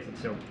should just raise it.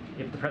 So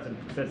if the president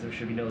says there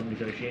should be no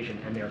negotiation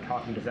and they're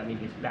talking, does that mean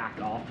he's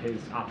backed off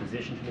his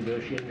opposition to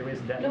negotiating to raise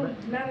the debt limit?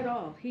 No, not at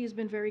all. He has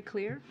been very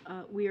clear.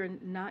 We are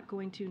not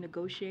going to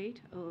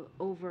negotiate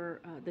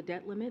over the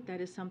debt limit.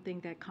 That is something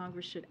that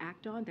Congress should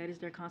act on. That is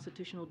their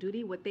constitutional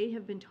duty. What they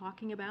have been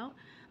talking about,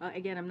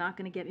 again, I'm not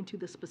going to get into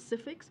the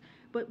specifics,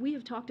 but we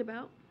have talked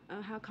about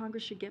how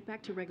Congress should get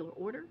back to regular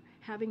order,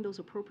 having those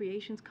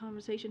appropriations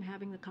conversation,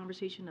 having the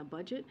conversation of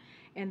budget,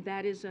 and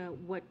that is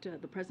what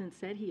the president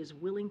said he is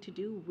willing to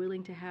do,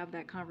 willing to have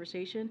that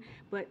conversation.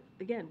 But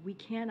again, we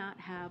cannot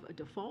have a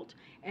default,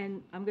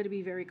 and I'm going to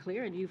be very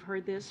clear, and you've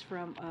heard this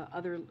from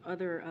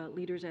other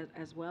leaders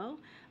as well,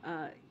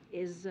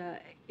 is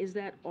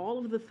that all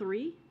of the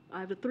 3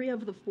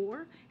 of the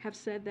 4 have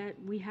said that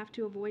we have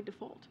to avoid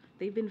default.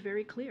 They've been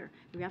very clear.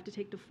 We have to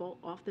take default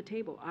off the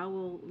table. I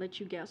will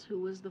let you guess who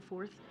was the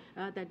 4th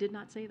that did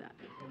not say that.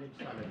 And then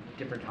just on a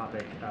different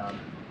topic,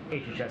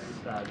 HHS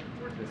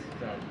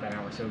an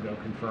hour or so ago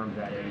confirmed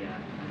that an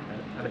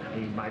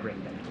unaccompanied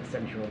migrant, a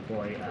 17-year-old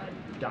boy,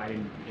 died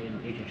in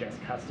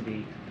HHS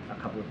custody a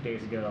couple of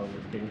days ago.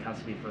 Was been in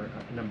custody for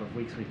a number of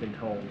weeks, we've been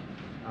told.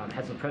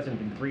 Has the president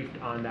been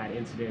briefed on that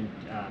incident,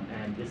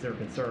 and is there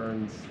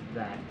concerns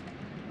that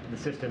the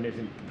system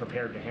isn't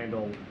prepared to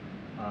handle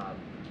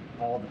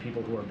all the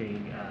people who are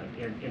being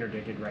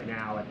interdicted right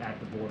now at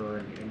the border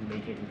and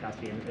maintaining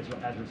custody, and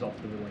as a result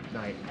of the ruling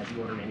tonight, has he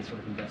ordered any sort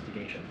of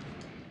investigation?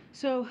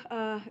 So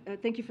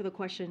thank you for the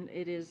question.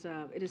 It is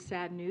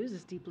sad news.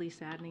 It's deeply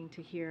saddening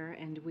to hear,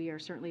 and we are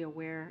certainly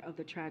aware of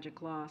the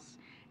tragic loss,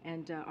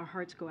 and our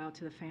hearts go out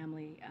to the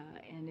family.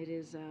 And it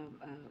is,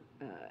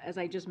 as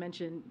I just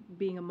mentioned,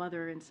 being a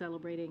mother and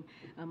celebrating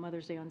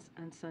Mother's Day on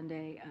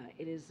Sunday,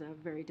 it is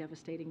very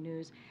devastating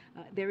news.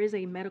 There is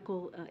a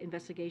medical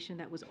investigation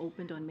that was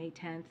opened on May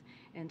 10th,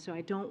 and so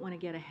I don't want to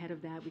get ahead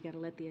of that. We got to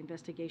let the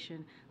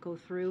investigation go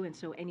through, and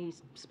so any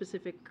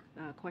specific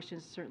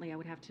questions, certainly I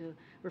would have to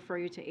refer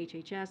you to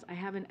HHS. I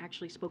haven't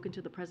actually spoken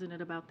to the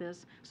president about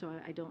this, so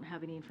I don't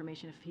have any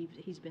information if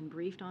he's been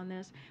briefed on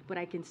this, but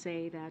I can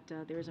say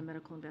that there is a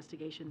medical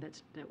investigation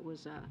that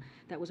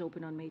was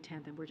open on May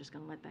 10th, and we're just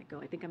going to let that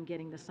go. I think I'm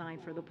getting the sign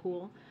for the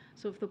pool.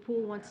 So if the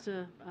pool wants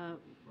to,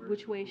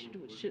 which way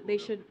they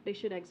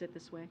should exit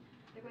this way,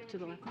 to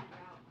the left.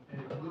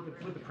 And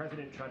would the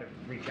president try to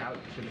reach out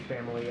to the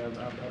family of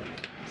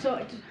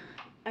So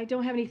I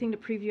don't have anything to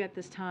preview at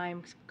this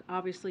time.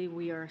 Obviously,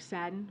 we are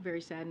saddened, very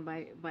saddened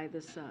by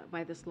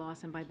this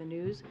loss and by the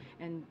news,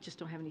 and just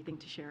don't have anything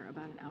to share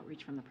about an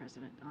outreach from the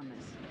president on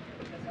this.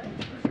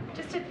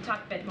 Just to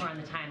talk a bit more on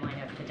the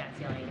timeline of the debt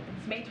ceiling,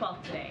 it's May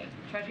 12th today.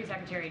 Treasury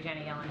Secretary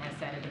Janet Yellen has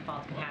said a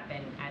default can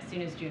happen as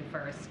soon as June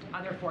 1st.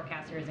 Other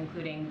forecasters,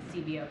 including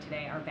CBO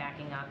today, are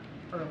backing up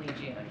early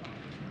June.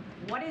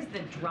 What is the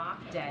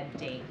drop-dead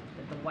date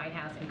that the White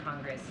House and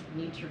Congress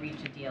need to reach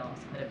a deal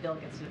so that a bill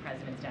gets to the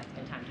president's desk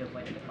in time to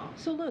avoid a default?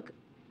 So look,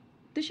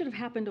 this should have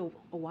happened a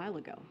while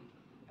ago.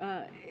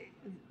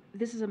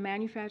 This is a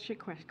manufactured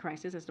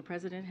crisis, as the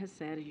president has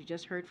said, as you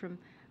just heard from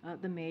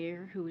the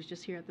mayor, who was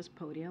just here at this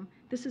podium.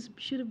 This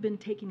should have been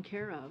taken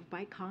care of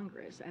by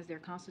Congress as their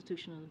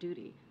constitutional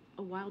duty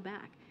a while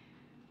back.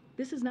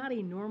 This is not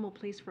a normal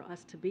place for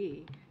us to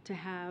be, to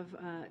have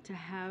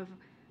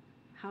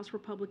House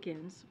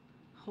Republicans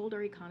hold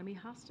our economy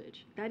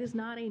hostage. That is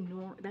not a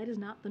norm. That is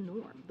not the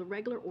norm. The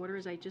regular order,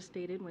 as I just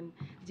stated when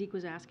Zeke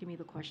was asking me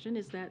the question,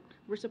 is that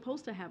we're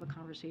supposed to have a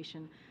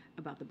conversation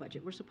about the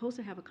budget. We're supposed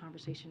to have a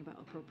conversation about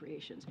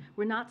appropriations.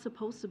 We're not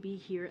supposed to be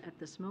here at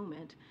this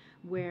moment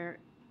where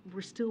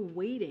we're still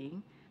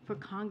waiting for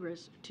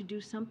Congress to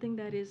do something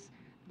that has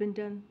been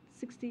done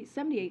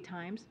 78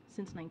 times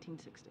since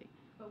 1960.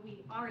 But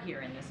we are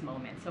here in this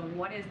moment, so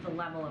what is the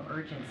level of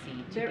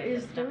urgency to There get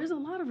this done? is a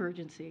lot of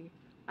urgency.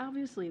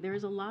 Obviously, there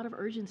is a lot of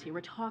urgency. We're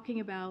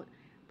talking about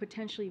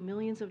potentially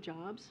millions of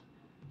jobs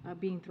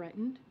being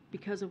threatened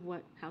because of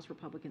what House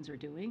Republicans are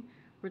doing.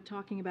 We're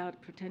talking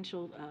about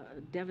potential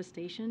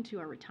devastation to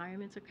our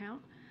retirements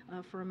account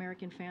for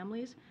American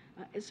families.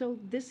 So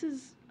this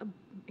is an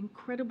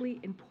incredibly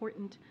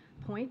important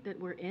point that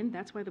we're in.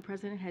 That's why the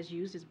president has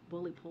used his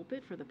bully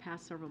pulpit for the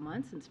past several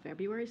months, since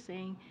February,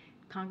 saying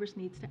Congress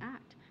needs to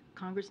act.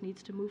 Congress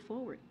needs to move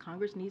forward.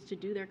 Congress needs to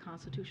do their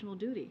constitutional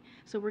duty.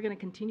 So we're going to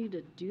continue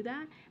to do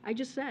that. I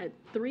just said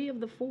 3 of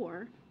the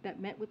 4 that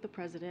met with the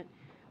president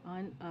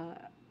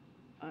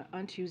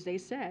on Tuesday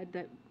said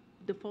that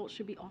default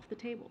should be off the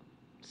table.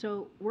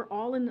 So we're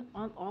all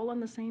on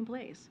the same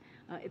place.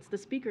 It's the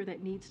speaker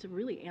that needs to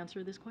really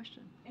answer this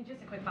question. And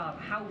just a quick follow-up,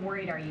 how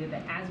worried are you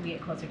that as we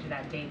get closer to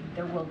that date,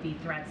 there will be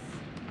threats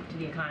to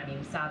the economy?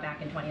 We saw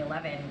back in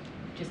 2011,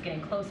 just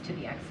getting close to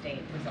the X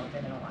date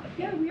resulted in a lot of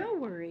pain. Yeah, we are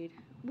worried.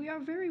 We are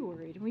very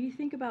worried. When you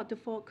think about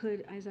default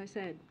could, as I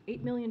said,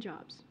 8 million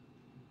jobs,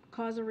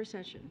 cause a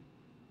recession,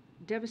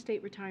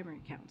 devastate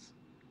retirement accounts,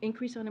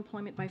 increase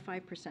unemployment by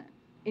 5%,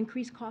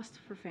 increase costs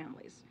for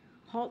families,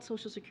 halt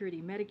Social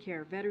Security,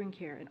 Medicare, veteran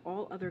care, and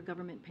all other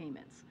government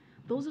payments.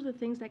 Those are the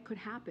things that could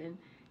happen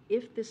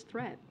if this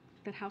threat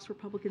that House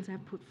Republicans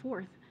have put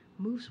forth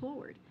moves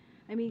forward.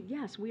 I mean,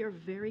 yes, we are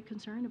very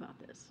concerned about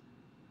this.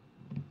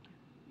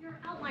 You're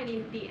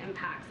outlining the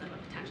impacts of a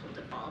potential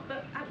default,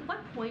 but at what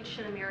point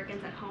should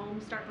Americans at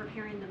home start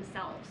preparing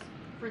themselves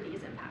for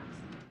these impacts?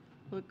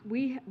 Look,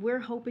 we're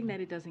hoping that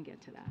it doesn't get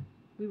to that.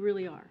 We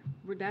really are.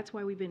 That's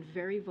why we've been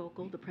very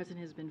vocal. The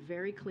president has been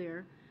very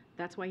clear.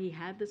 That's why he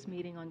had this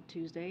meeting on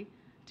Tuesday,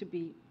 to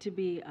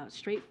be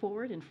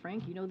straightforward and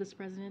frank. You know, this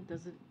president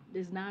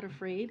is not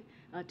afraid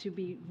to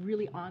be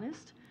really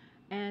honest,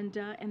 and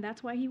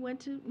that's why he went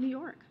to New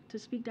York to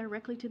speak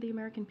directly to the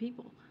American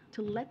people,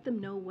 to let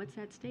them know what's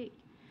at stake.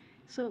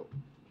 So,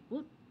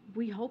 look,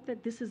 we hope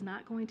that this is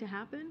not going to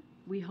happen.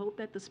 We hope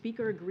that the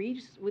speaker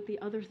agrees with the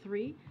other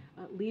 3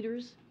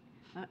 leaders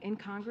in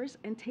Congress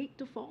and take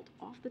default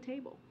off the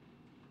table.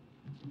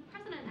 The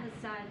president has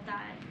said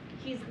that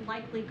he's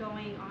likely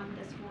going on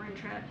this foreign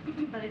trip,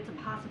 but it's a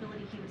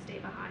possibility he would stay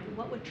behind.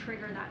 What would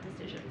trigger that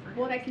decision for him?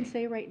 What I can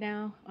say right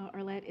now,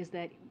 Arlette, is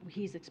that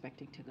he's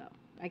expecting to go.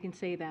 I can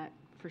say that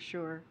for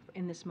sure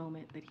in this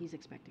moment, that he's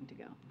expecting to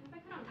go. If I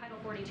could on Title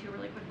 42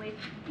 really quickly,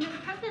 you know, the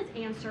president's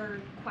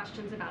answered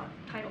questions about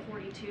Title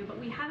 42, but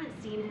we haven't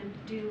seen him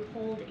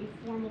hold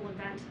a formal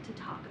event to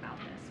talk about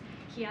this.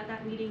 He had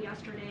that meeting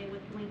yesterday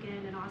with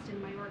Blinken and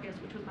Austin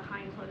Mayorkas, which was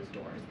behind closed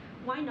doors.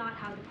 Why not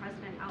have the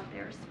president out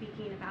there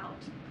speaking about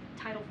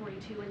Title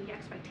 42 and the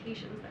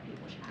expectations that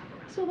people should have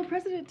around it? So the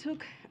president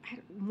took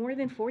more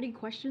than 40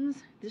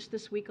 questions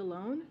this week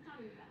alone. It's not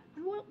even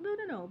bad. Well,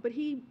 no, but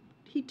he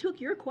took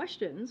your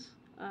questions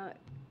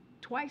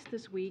twice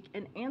this week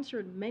and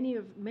answered many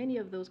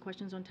of those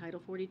questions on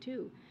Title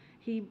 42.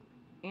 He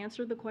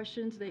answered the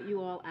questions that you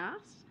all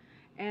asked.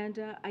 And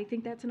I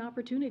think that's an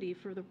opportunity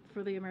for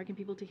the American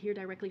people to hear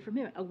directly from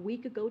him. A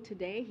week ago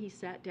today, he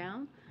sat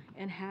down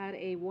and had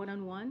a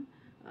one-on-one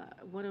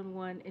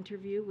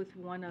interview with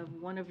one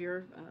of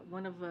your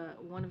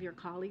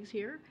colleagues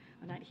here,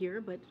 not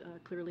here, but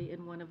clearly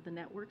in one of the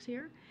networks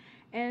here,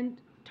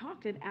 and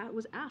talked and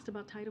was asked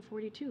about Title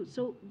 42.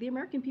 So the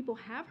American people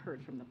have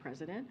heard from the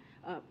president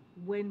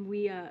when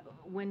we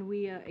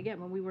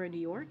were in New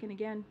York, and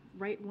again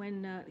right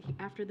when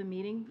after the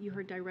meeting, you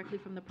heard directly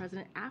from the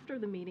president after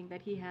the meeting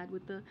that he had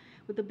with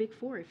the Big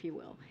Four, if you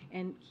will,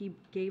 and he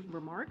gave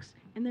remarks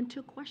and then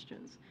took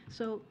questions.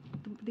 So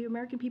the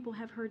American people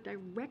have heard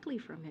directly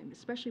from him,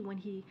 especially when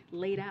he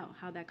laid out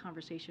how that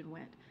conversation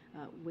went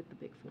with the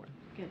Big Four.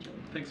 Okay, Joey.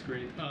 Thanks,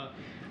 Karine.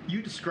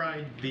 You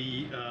described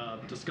the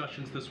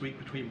discussions this week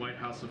between White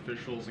House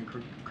officials and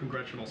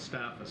congressional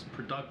staff as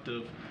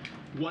productive.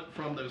 What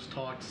from those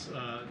talks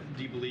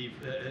do you believe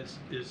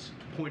is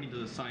pointing to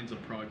the signs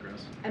of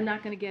progress? I'm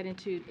not going to get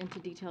into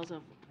details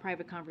of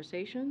private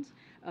conversations.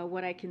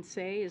 What I can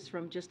say is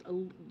from just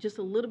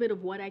a little bit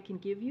of what I can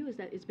give you is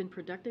that it's been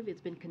productive.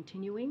 It's been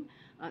continuing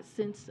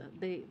since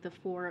the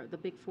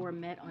Big Four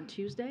met on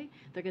Tuesday.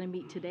 They're going to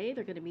meet today.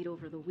 They're going to meet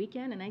over the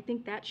weekend, and I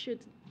think that should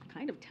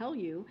kind of tell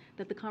you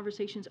that the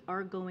conversations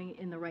are going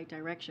in the right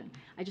direction.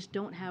 I just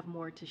don't have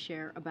more to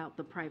share about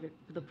the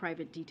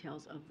private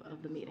details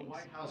of the meetings. The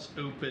White House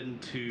open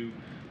to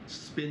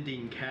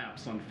spending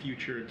caps on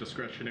future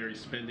discretionary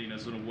spending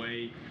as a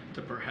way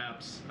to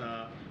perhaps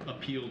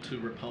appeal to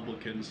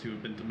Republicans who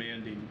have been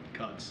demanding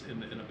cuts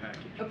in a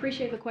package?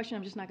 Appreciate the question.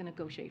 I'm just not going to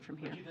negotiate from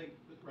here. But do you think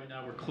that right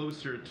now we're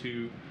closer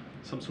to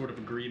some sort of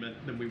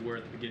agreement than we were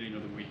at the beginning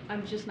of the week?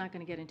 I'm just not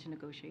going to get into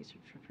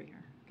negotiations from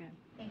here. Okay.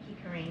 Thank you,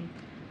 Karine.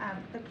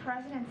 The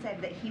president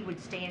said that he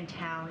would stay in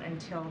town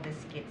until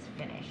this gets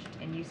finished,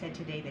 and you said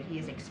today that he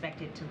is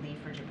expected to leave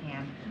for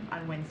Japan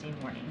on Wednesday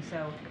morning.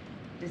 So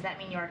does that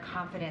mean you are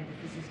confident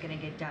that this is going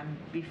to get done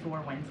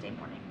before Wednesday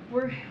morning?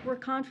 We're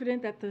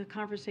confident that the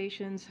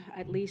conversations,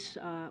 at least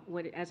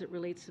as it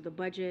relates to the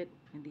budget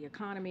and the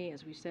economy,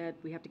 as we said,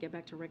 we have to get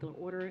back to regular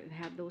order and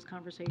have those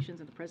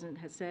conversations. And the president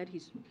has said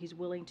he's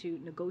willing to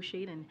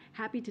negotiate and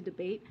happy to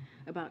debate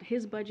about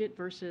his budget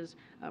versus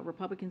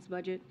Republicans'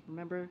 budget.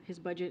 Remember, his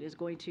budget is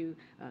going to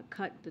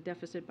cut the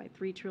deficit by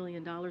 $3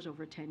 trillion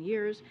over 10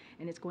 years,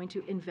 and it's going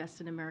to invest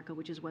in America,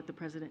 which is what the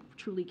president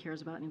truly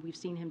cares about, and we've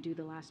seen him do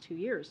the last 2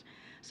 years.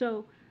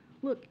 So,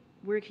 look,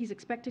 where he's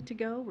expected to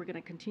go, we're going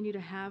to continue to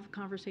have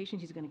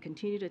conversations. He's going to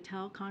continue to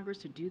tell Congress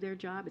to do their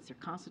job. It's their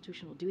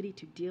constitutional duty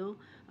to deal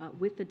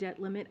with the debt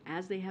limit,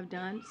 as they have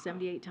done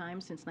 78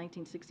 times since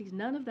 1960s.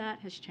 None of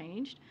that has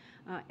changed.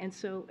 And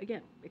so,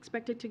 again,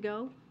 expected to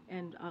go,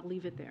 and I'll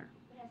leave it there.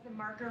 But has the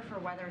marker for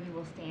whether he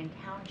will stay in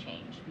town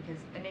changed? Because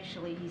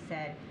initially he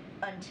said,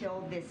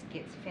 until this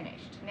gets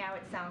finished. Now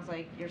it sounds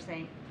like you're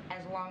saying,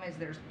 as long as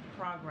there's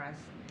progress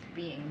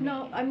being made.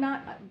 No, I'm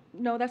not.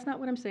 No, that's not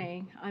what I'm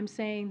saying. I'm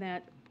saying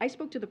that I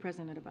spoke to the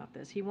president about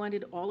this. He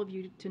wanted all of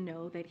you to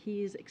know that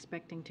he is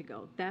expecting to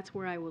go. That's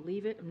where I will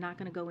leave it. I'm not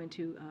going to go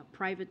into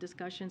private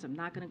discussions. I'm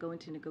not going to go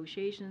into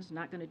negotiations. I'm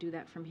not going to do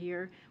that from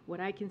here.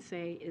 What I can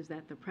say is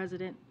that the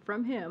president,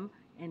 from him,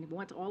 and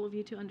wants all of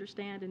you to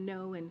understand and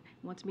know, and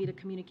wants me to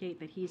communicate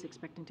that he's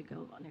expecting to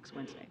go next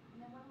Wednesday.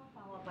 And then one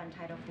more follow-up on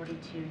Title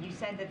 42. You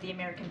said that the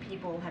American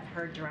people have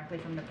heard directly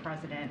from the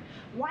president.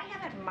 Why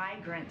haven't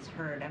migrants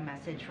heard a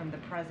message from the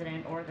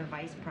president or the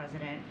vice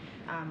president?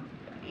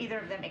 Either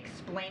of them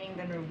explaining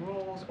the new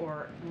rules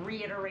or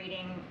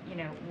reiterating,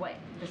 what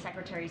the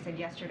secretary said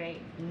yesterday,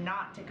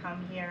 not to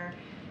come here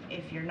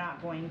if you're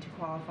not going to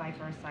qualify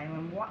for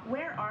asylum.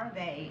 Where are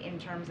they in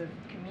terms of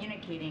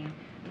communicating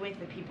with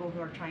the people who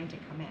are trying to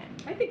come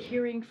in? I think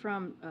hearing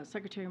from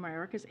Secretary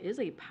Mayorkas is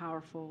a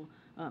powerful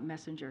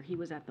messenger. He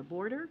was at the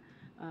border.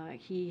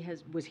 He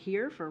was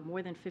here for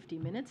more than 50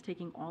 minutes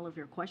taking all of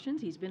your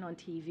questions. He's been on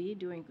TV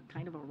doing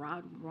kind of a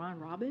Ron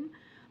Robin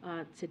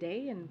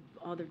today and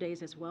other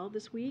days as well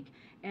this week.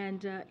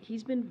 And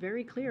he's been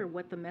very clear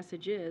what the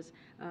message is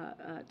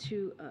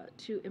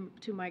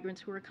to migrants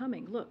who are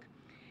coming. Look,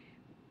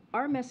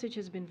 our message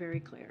has been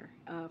very clear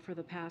for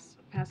the past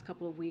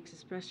couple of weeks,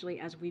 especially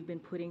as we've been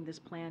putting this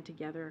plan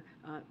together,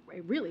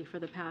 really for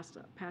the past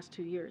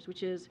 2 years,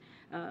 which is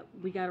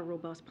we got a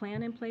robust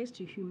plan in place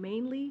to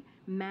humanely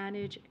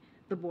manage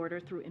the border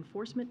through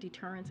enforcement,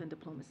 deterrence, and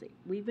diplomacy.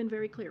 We've been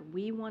very clear.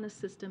 We want a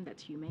system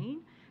that's humane,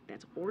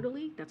 that's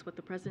orderly. That's what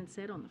the president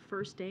said on the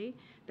first day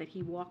that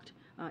he walked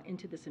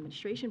into this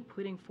administration,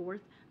 putting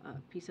forth a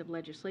piece of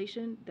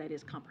legislation that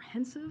is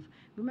comprehensive.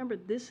 Remember,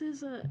 this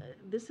is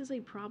a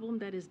problem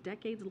that is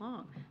decades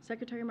long.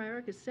 Secretary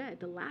Mayorkas said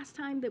the last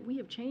time that we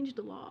have changed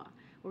the law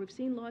or we've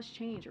seen laws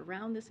change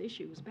around this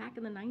issue was back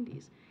in the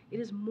 90s. It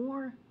is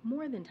more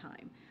than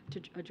time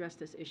to address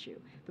this issue.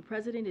 The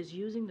president is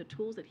using the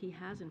tools that he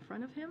has in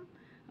front of him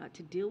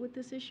to deal with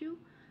this issue,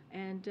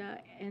 and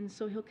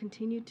so he'll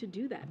continue to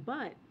do that.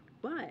 But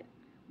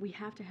we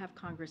have to have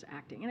Congress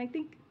acting, and I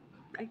think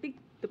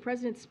the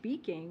president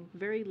speaking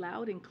very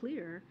loud and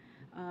clear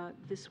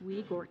this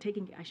week, or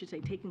taking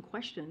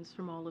questions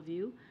from all of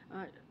you,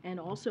 and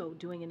also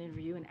doing an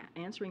interview and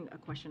answering a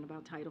question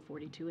about Title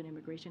 42 and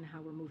immigration, how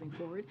we're moving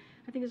forward,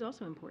 I think is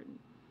also important.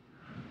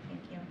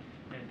 Thank you.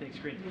 And thanks,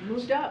 Karine.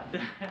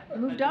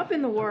 Moved up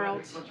in the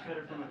world. The weather's much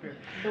better from up here.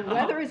 The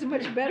weather is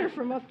much better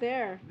from up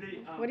there.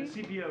 The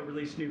CBO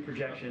released new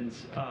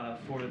projections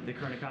for the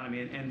current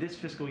economy, and this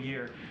fiscal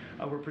year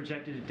we're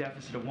projected a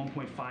deficit of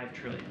 $1.5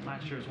 trillion.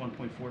 Last year was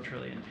 $1.4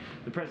 trillion.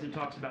 The president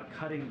talks about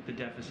cutting the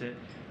deficit.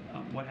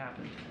 What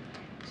happened?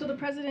 So the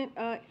president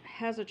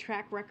has a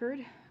track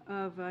record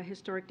of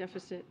historic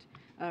deficit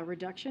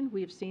reduction.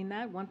 We have seen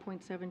that,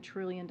 $1.7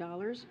 trillion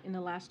in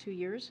the last 2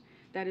 years.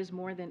 That is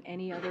more than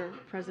any other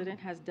president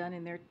has done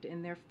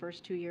in their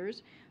first 2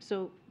 years.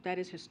 So that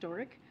is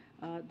historic.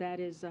 That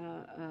is,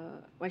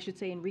 I should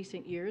say, in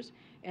recent years,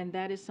 and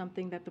that is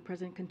something that the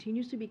president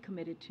continues to be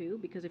committed to,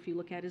 because if you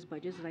look at his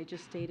budget, as I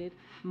just stated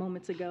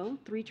moments ago,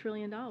 $3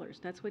 trillion.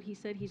 That's what he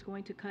said he's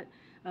going to cut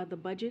the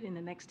budget in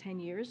the next 10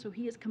 years, so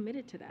he is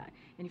committed to that.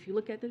 And if you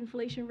look at the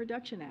Inflation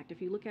Reduction Act,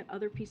 if you look at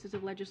other pieces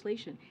of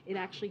legislation, it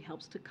actually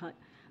helps to cut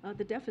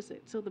the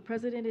deficit. So the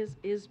president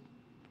is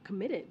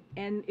committed.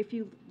 And if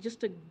you, just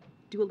to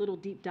do a little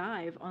deep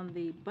dive on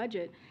the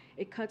budget,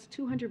 it cuts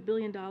 $200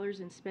 billion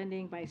in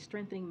spending by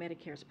strengthening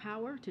Medicare's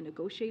power to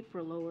negotiate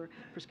for lower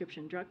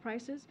prescription drug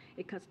prices.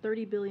 It cuts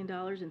 $30 billion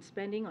in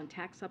spending on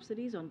tax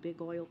subsidies on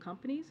big oil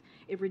companies.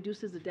 It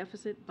reduces the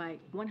deficit by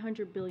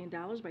 $100 billion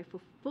by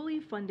fully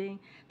funding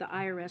the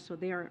IRS, so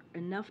there are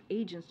enough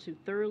agents to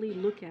thoroughly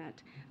look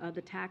at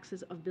the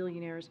taxes of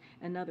billionaires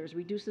and others.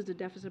 Reduces the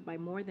deficit by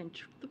more than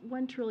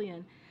 $1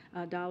 trillion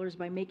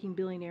by making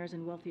billionaires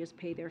and wealthiest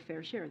pay their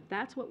fair share.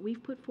 That's what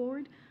we've put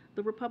forward.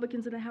 The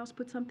Republicans in the House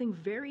put something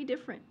very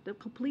different, the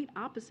complete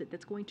opposite,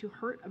 that's going to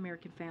hurt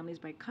American families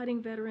by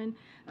cutting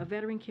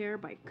veteran care,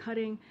 by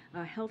cutting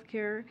health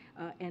care,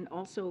 and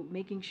also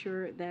making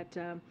sure that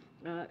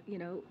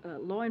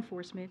law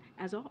enforcement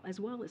as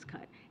well is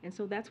cut. And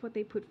so that's what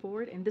they put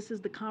forward, and this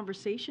is the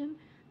conversation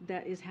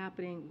that is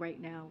happening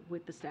right now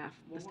with the staff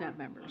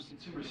members.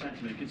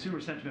 Consumer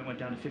sentiment went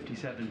down to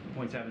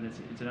 57.7.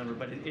 It's a number,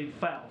 but it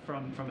fell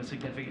from a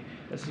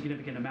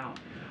significant amount.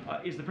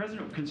 Is the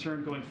president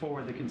concerned going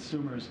forward that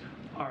consumers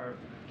are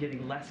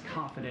getting less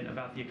confident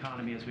about the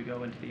economy as we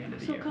go into the end of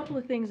the year? So a couple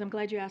of things. I'm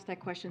glad you asked that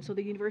question. So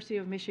the University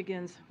of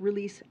Michigan's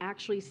release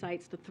actually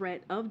cites the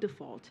threat of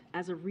default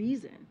as a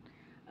reason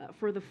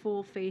for the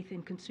full faith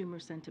in consumer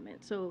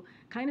sentiment. So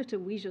kind of to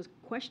Ouija's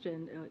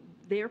question,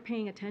 they're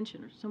paying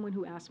attention. Or someone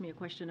who asked me a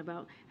question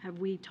about have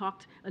we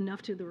talked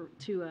enough to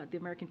the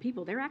American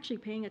people? They're actually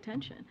paying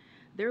attention.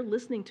 They're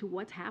listening to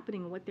what's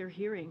happening, what they're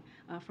hearing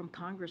from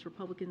Congress,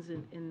 Republicans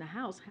in the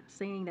House,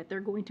 saying that they're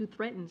going to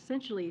threaten,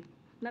 essentially,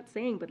 not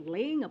saying, but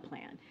laying a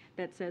plan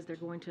that says they're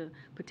going to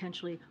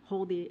potentially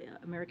hold the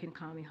American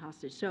economy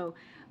hostage.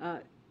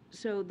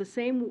 So the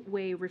same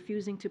way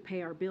refusing to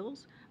pay our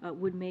bills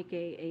would make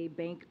a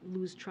bank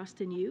lose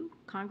trust in you,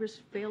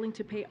 Congress failing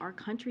to pay our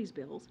country's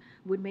bills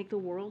would make the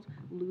world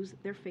lose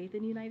their faith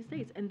in the United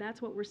States. And that's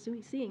what we're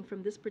seeing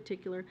from this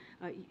particular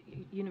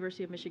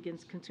University of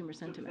Michigan's consumer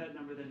sentiment. So does that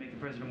number then make the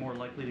president more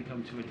likely to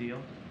come to a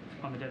deal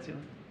on the debt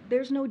ceiling?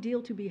 There's no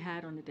deal to be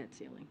had on the debt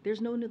ceiling. There's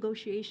no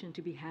negotiation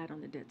to be had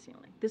on the debt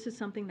ceiling. This is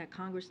something that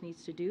Congress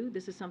needs to do.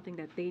 This is something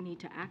that they need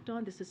to act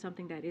on. This is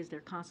something that is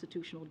their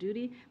constitutional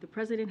duty. The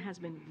president has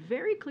been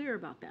very clear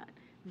about that,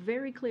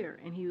 very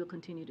clear, and he will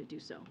continue to do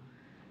so.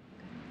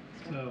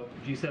 So,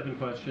 G7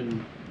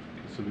 question,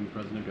 assuming the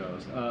president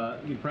goes.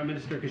 Prime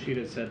Minister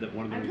Kishida said that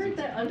one of the I reasons... heard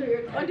that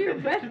under your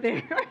breath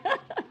there.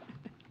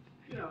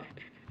 You know,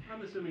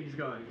 I'm assuming he's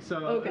going. So,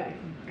 okay.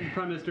 The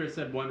Prime Minister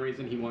said one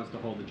reason he wants to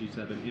hold the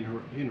G7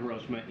 in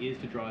Hiroshima is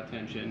to draw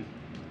attention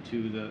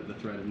to the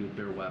threat of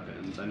nuclear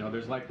weapons. I know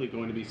there's likely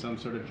going to be some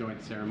sort of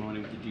joint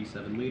ceremony with the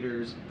G7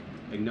 leaders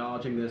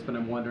acknowledging this, but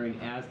I'm wondering,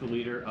 as the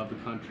leader of the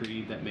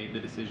country that made the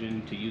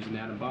decision to use an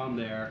atom bomb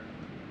there,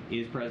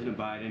 is President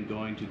Biden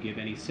going to give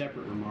any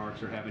separate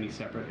remarks or have any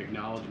separate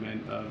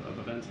acknowledgement of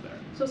events there?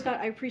 So, Scott,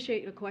 I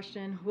appreciate the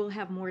question. We'll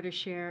have more to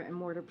share and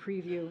more to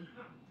preview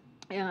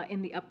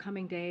in the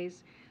upcoming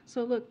days.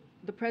 So look,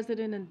 the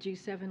president and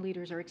G7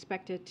 leaders are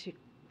expected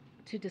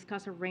to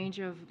discuss a range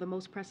of the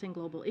most pressing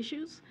global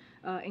issues,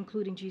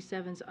 including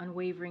G7's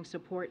unwavering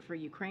support for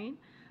Ukraine,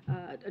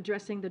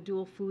 addressing the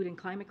dual food and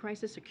climate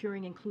crisis,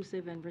 securing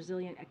inclusive and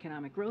resilient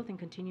economic growth, and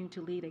continuing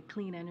to lead a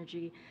clean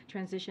energy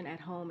transition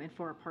at home and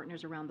for our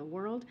partners around the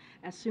world.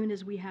 As soon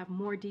as we have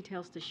more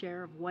details to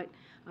share of what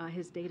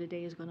his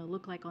day-to-day is going to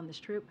look like on this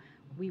trip,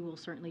 we will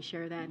certainly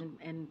share that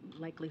and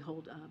likely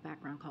hold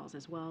background calls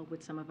as well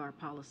with some of our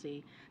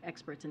policy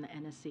experts in the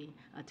NSC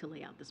to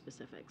lay out the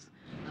specifics.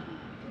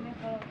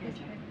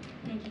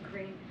 Thank you,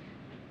 Karine.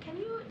 Can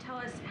you tell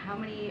us how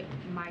many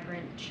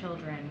migrant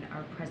children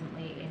are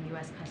presently in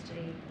U.S.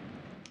 custody?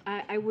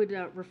 I would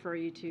refer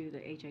you to the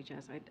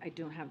HHS. I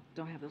don't have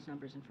those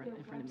numbers in front of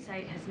me. The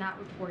website has not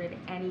reported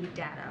any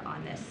data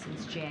on this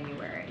since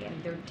January, and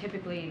they're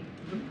typically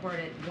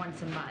reported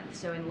once a month.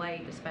 So in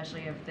light,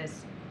 especially of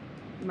this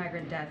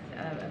migrant death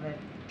of a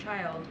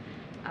child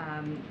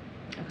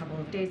a couple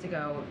of days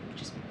ago,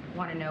 just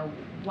want to know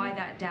why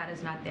that data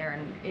is not there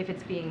and if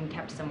it's being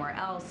kept somewhere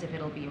else, if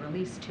it'll be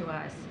released to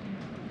us.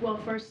 Well,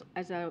 first,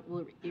 as I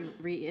will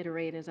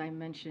reiterate, as I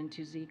mentioned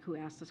to Zeke, who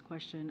asked this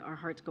question, our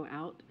hearts go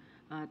out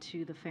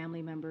to the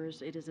family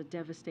members. It is a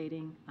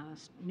devastating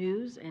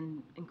news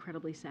and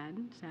incredibly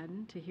saddened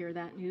to hear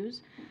that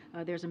news.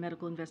 There's a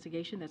medical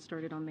investigation that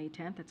started on May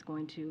 10th. That's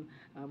going to,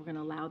 we're going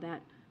to allow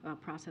that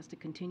process to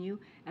continue.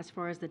 As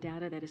far as the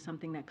data, that is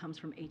something that comes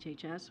from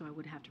HHS, so I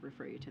would have to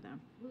refer you to them.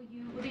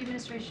 Will the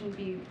administration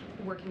be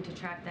working to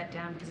track that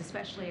down? Because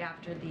especially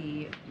after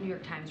the New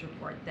York Times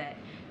report that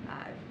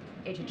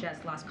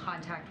HHS lost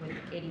contact with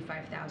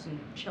 85,000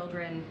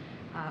 children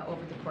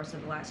over the course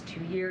of the last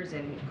 2 years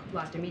and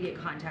lost immediate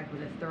contact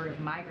with a third of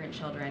migrant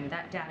children,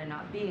 that data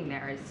not being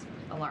there is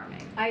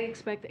alarming. I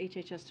expect the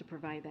HHS to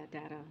provide that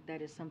data.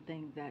 That is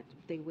something that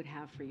they would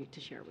have for you to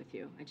share with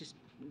you. I just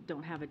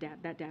don't have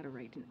that data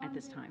right at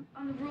this time.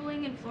 On the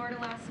ruling in Florida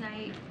last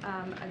night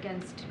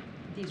against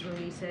these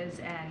releases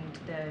and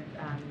the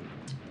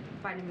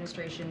Biden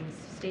administration's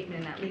statement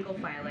in that legal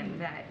filing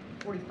that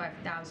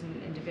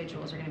 45,000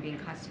 individuals are going to be in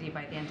custody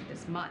by the end of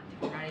this month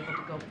if we're not able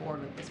to go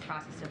forward with this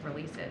process of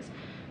releases.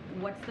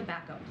 What's the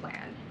backup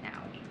plan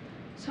now?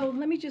 So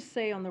let me just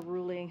say on the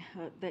ruling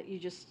that you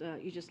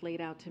just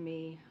laid out to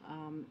me.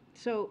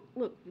 So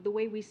look, the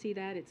way we see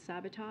that, it's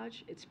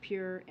sabotage. It's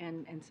pure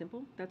and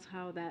simple. That's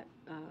how that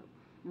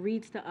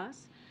reads to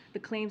us. The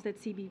claims that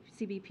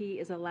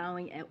CBP is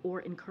allowing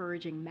or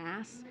encouraging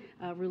mass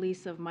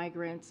release of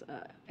migrants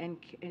and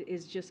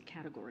is just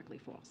categorically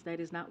false. That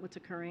is not what's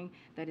occurring.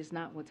 That is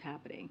not what's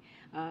happening.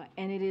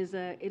 And it is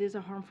a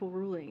harmful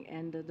ruling,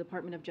 and the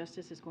Department of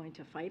Justice is going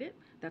to fight it.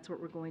 That's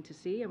what we're going to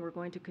see, and we're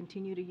going to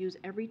continue to use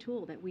every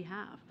tool that we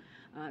have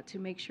to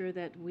make sure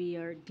that we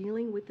are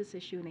dealing with this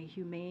issue in a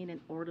humane and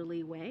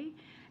orderly way.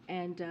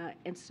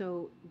 And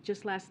so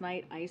just last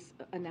night, ICE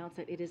announced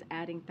that it is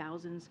adding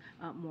thousands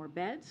more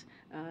beds.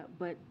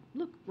 But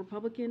look,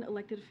 Republican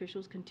elected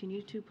officials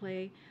continue to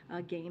play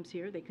games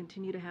here. They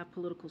continue to have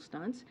political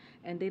stunts,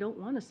 and they don't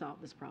want to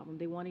solve this problem.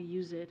 They want to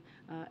use it,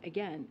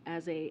 again,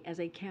 as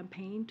a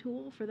campaign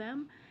tool for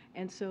them.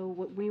 And so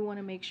what we want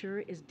to make sure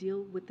is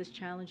deal with this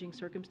challenging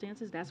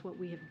circumstances. That's what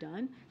we have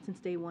done since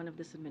day one of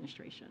this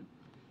administration.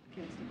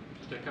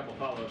 Just a couple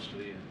follow-ups to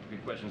the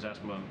questions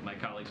asked by my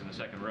colleagues in the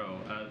second row.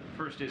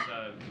 First is,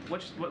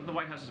 what's the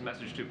White House's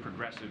message to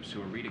progressives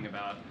who are reading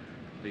about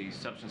the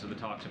substance of the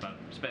talks about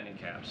spending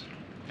caps,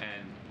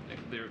 and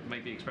there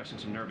might be expressing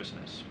some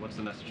nervousness? What's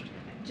the message to them?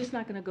 Just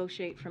not going to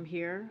negotiate from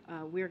here.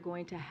 We're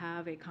going to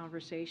have a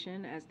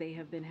conversation as they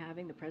have been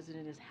having. The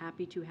president is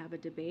happy to have a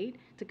debate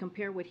to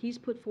compare what he's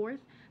put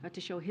forth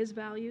to show his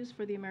values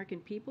for the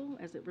American people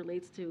as it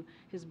relates to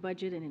his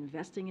budget and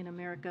investing in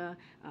America,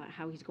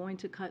 how he's going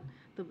to cut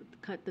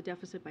the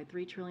deficit by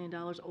 $3 trillion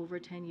over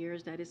 10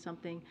 years. That is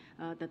something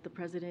that the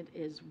president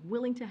is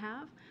willing to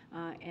have,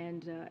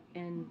 and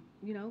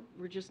you know,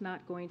 we're just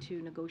not going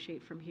to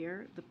negotiate from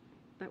here. The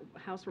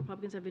House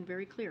Republicans have been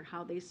very clear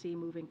how they see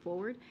moving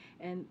forward,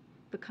 and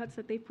the cuts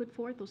that they've put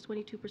forth, those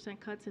 22%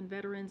 cuts in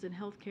veterans and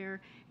health care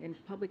and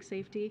public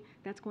safety,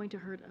 that's going to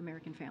hurt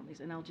American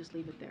families, and I'll just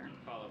leave it there.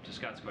 Follow up to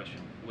Scott's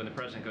question. When the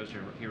president goes to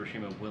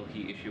Hiroshima, will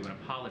he issue an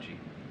apology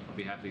on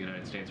behalf of the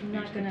United States?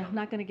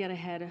 Not gonna get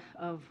ahead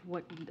of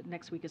what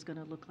next week is going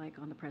to look like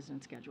on the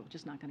president's schedule.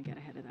 Just not going to get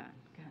ahead of that.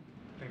 Go ahead.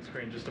 Thanks,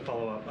 Karine. Just to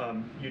follow up,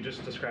 you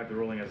just described the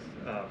ruling as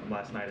from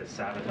last night as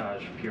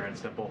sabotage, pure and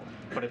simple,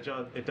 but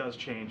it does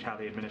change how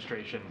the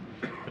administration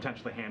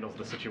potentially handles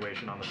the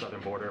situation on the southern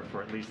border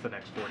for at least the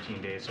next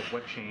 14 days. So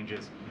what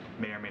changes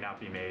may or may not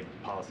be made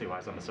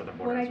policy-wise on the southern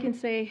border? What I can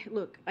say,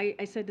 look,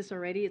 I said this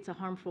already, it's a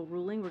harmful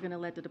ruling. We're going to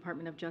let the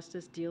Department of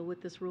Justice deal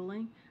with this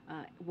ruling.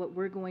 What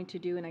we're going to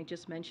do, and I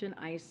just mentioned,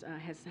 ICE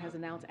has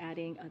announced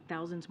adding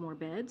thousands more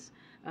beds,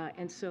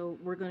 and so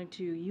we're going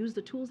to use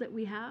the tools that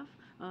we have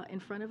in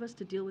front of us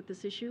to deal with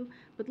this issue.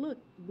 But look,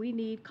 we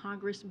need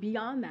Congress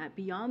beyond that,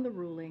 beyond the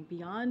ruling,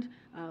 beyond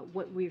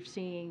what we're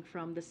seeing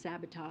from the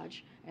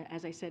sabotage.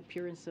 As I said,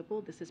 pure and simple,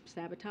 this is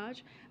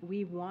sabotage.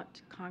 We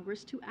want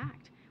Congress to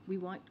act. We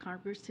want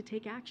Congress to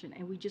take action,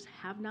 and we just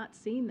have not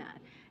seen that.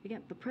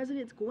 Again, the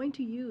president's going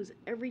to use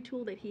every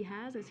tool that he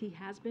has, as he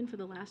has been for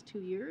the last 2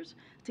 years,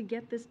 to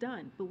get this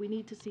done, but we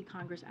need to see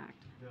Congress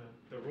act.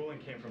 The ruling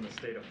came from the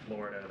state of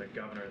Florida. The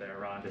governor there,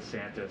 Ron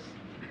DeSantis,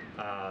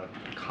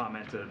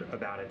 commented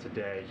about it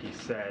today. He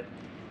said,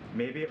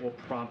 maybe it will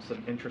prompt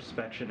some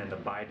introspection in the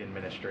Biden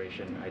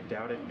administration. I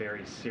doubt it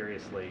very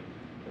seriously.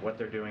 What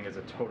they're doing is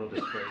a total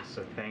disgrace,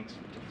 so thanks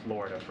to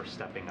Florida for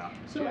stepping up.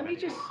 So let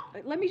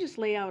me just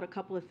lay out a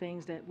couple of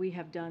things that we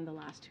have done the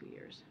last 2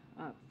 years.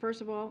 First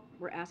of all,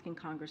 we're asking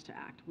Congress to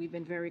act. We've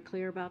been very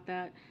clear about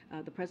that.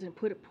 The president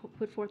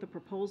put forth a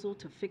proposal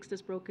to fix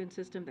this broken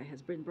system that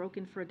has been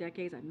broken for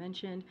decades. I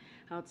mentioned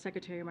how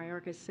Secretary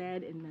Mayorkas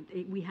said, and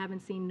we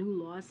haven't seen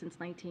new laws since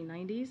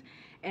 1990s.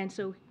 And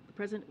so the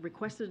president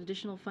requested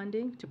additional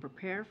funding to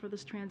prepare for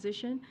this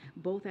transition,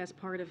 both as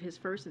part of his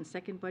first and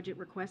second budget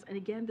request, and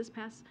again this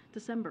past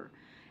December.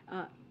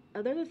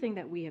 Another thing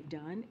that we have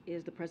done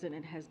is the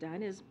president has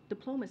done is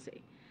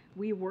diplomacy.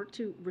 We work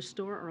to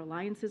restore our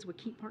alliances with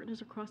key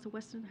partners across the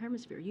Western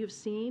Hemisphere. You've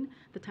seen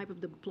the type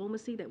of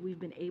diplomacy that we've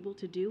been able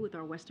to do with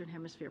our Western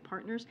Hemisphere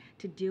partners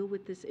to deal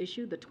with this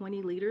issue. The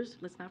 20 leaders,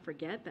 let's not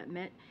forget, that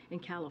met in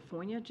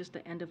California just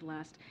the end of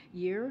last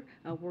year.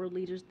 World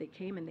leaders, they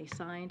came and they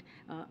signed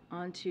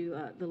onto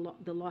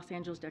the Los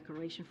Angeles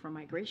Declaration for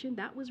Migration.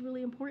 That was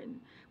really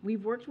important.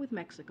 We've worked with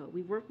Mexico,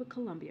 we've worked with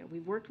Colombia,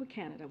 we've worked with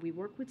Canada, we've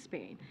worked with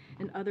Spain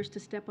and others to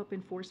step up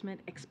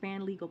enforcement,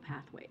 expand legal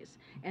pathways,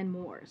 and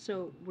more.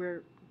 So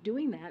we're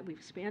doing that. We've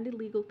expanded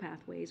legal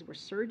pathways. We're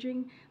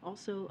surging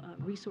also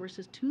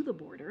resources to the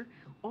border.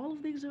 All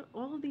of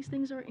these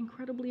things are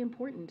incredibly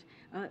important.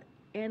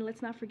 And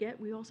let's not forget,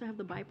 we also have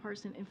the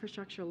bipartisan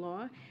infrastructure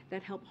law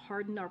that help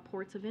harden our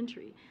ports of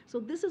entry. So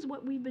this is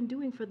what we've been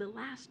doing for the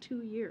last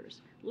 2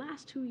 years.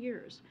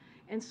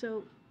 And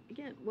so,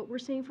 again, what we're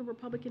seeing from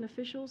Republican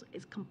officials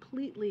is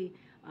completely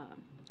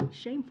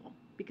shameful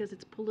because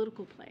it's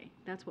political play.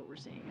 That's what we're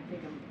seeing. I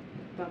think I'm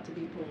about to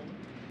be pulled.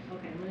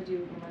 Okay, I'm going to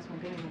do one last one.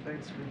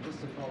 Thanks, Karine. Just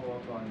to follow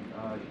up on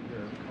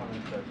your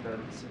comment that the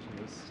decision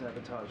was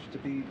sabotage. To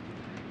be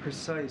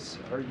precise,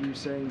 are you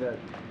saying that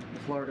the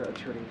Florida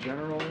Attorney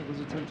General was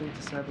attempting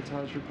to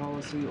sabotage your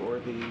policy, or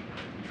the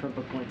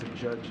Trump-appointed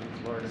judge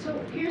in Florida? So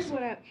here's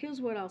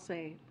what I'll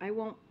say. I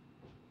won't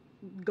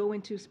go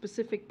into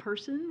specific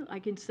person. I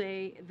can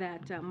say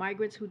that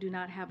migrants who do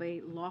not have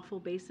a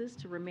lawful basis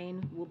to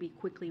remain will be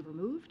quickly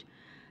removed.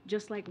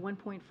 just like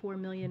 1.4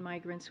 million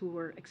migrants who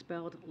were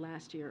expelled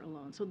last year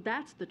alone. So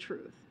that's the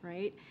truth,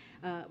 right?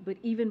 But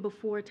even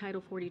before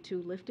Title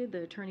 42 lifted,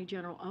 the Attorney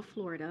General of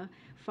Florida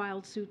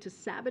filed suit to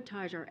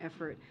sabotage our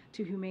effort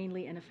to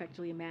humanely and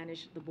effectively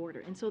manage the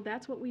border. And so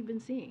that's what we've been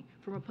seeing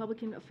from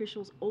Republican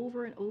officials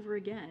over and over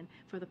again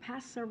for the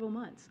past several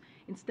months.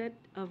 Instead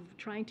of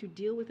trying to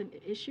deal with an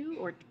issue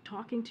or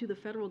talking to the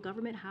federal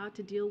government how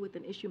to deal with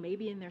an issue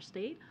maybe in their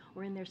state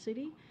or in their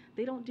city,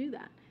 they don't do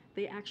that.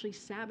 They actually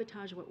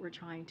sabotage what we're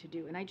trying to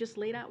do. And I just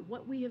laid out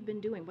what we have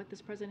been doing, what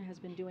this president has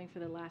been doing for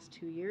the last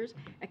 2 years,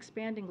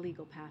 expanding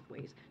legal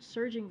pathways,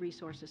 surging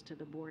resources to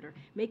the border,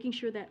 making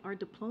sure that our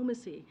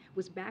diplomacy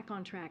was back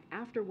on track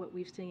after what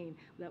we've seen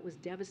that was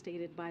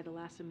devastated by the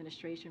last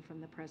administration from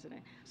the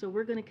president. So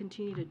we're going to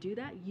continue to do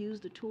that, use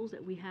the tools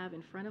that we have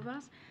in front of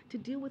us to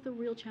deal with a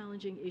real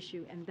challenging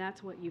issue. And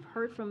that's what you've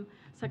heard from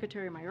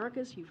Secretary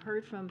Mayorkas, you've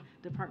heard from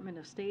Department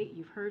of State,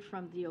 you've heard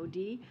from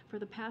DOD for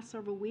the past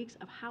several weeks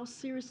of how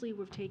seriously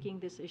we're taking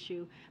this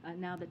issue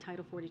now that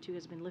Title 42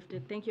 has been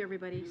lifted. Thank you,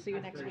 everybody. See you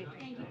next week.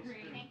 Thank you,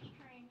 Karine. Thank you.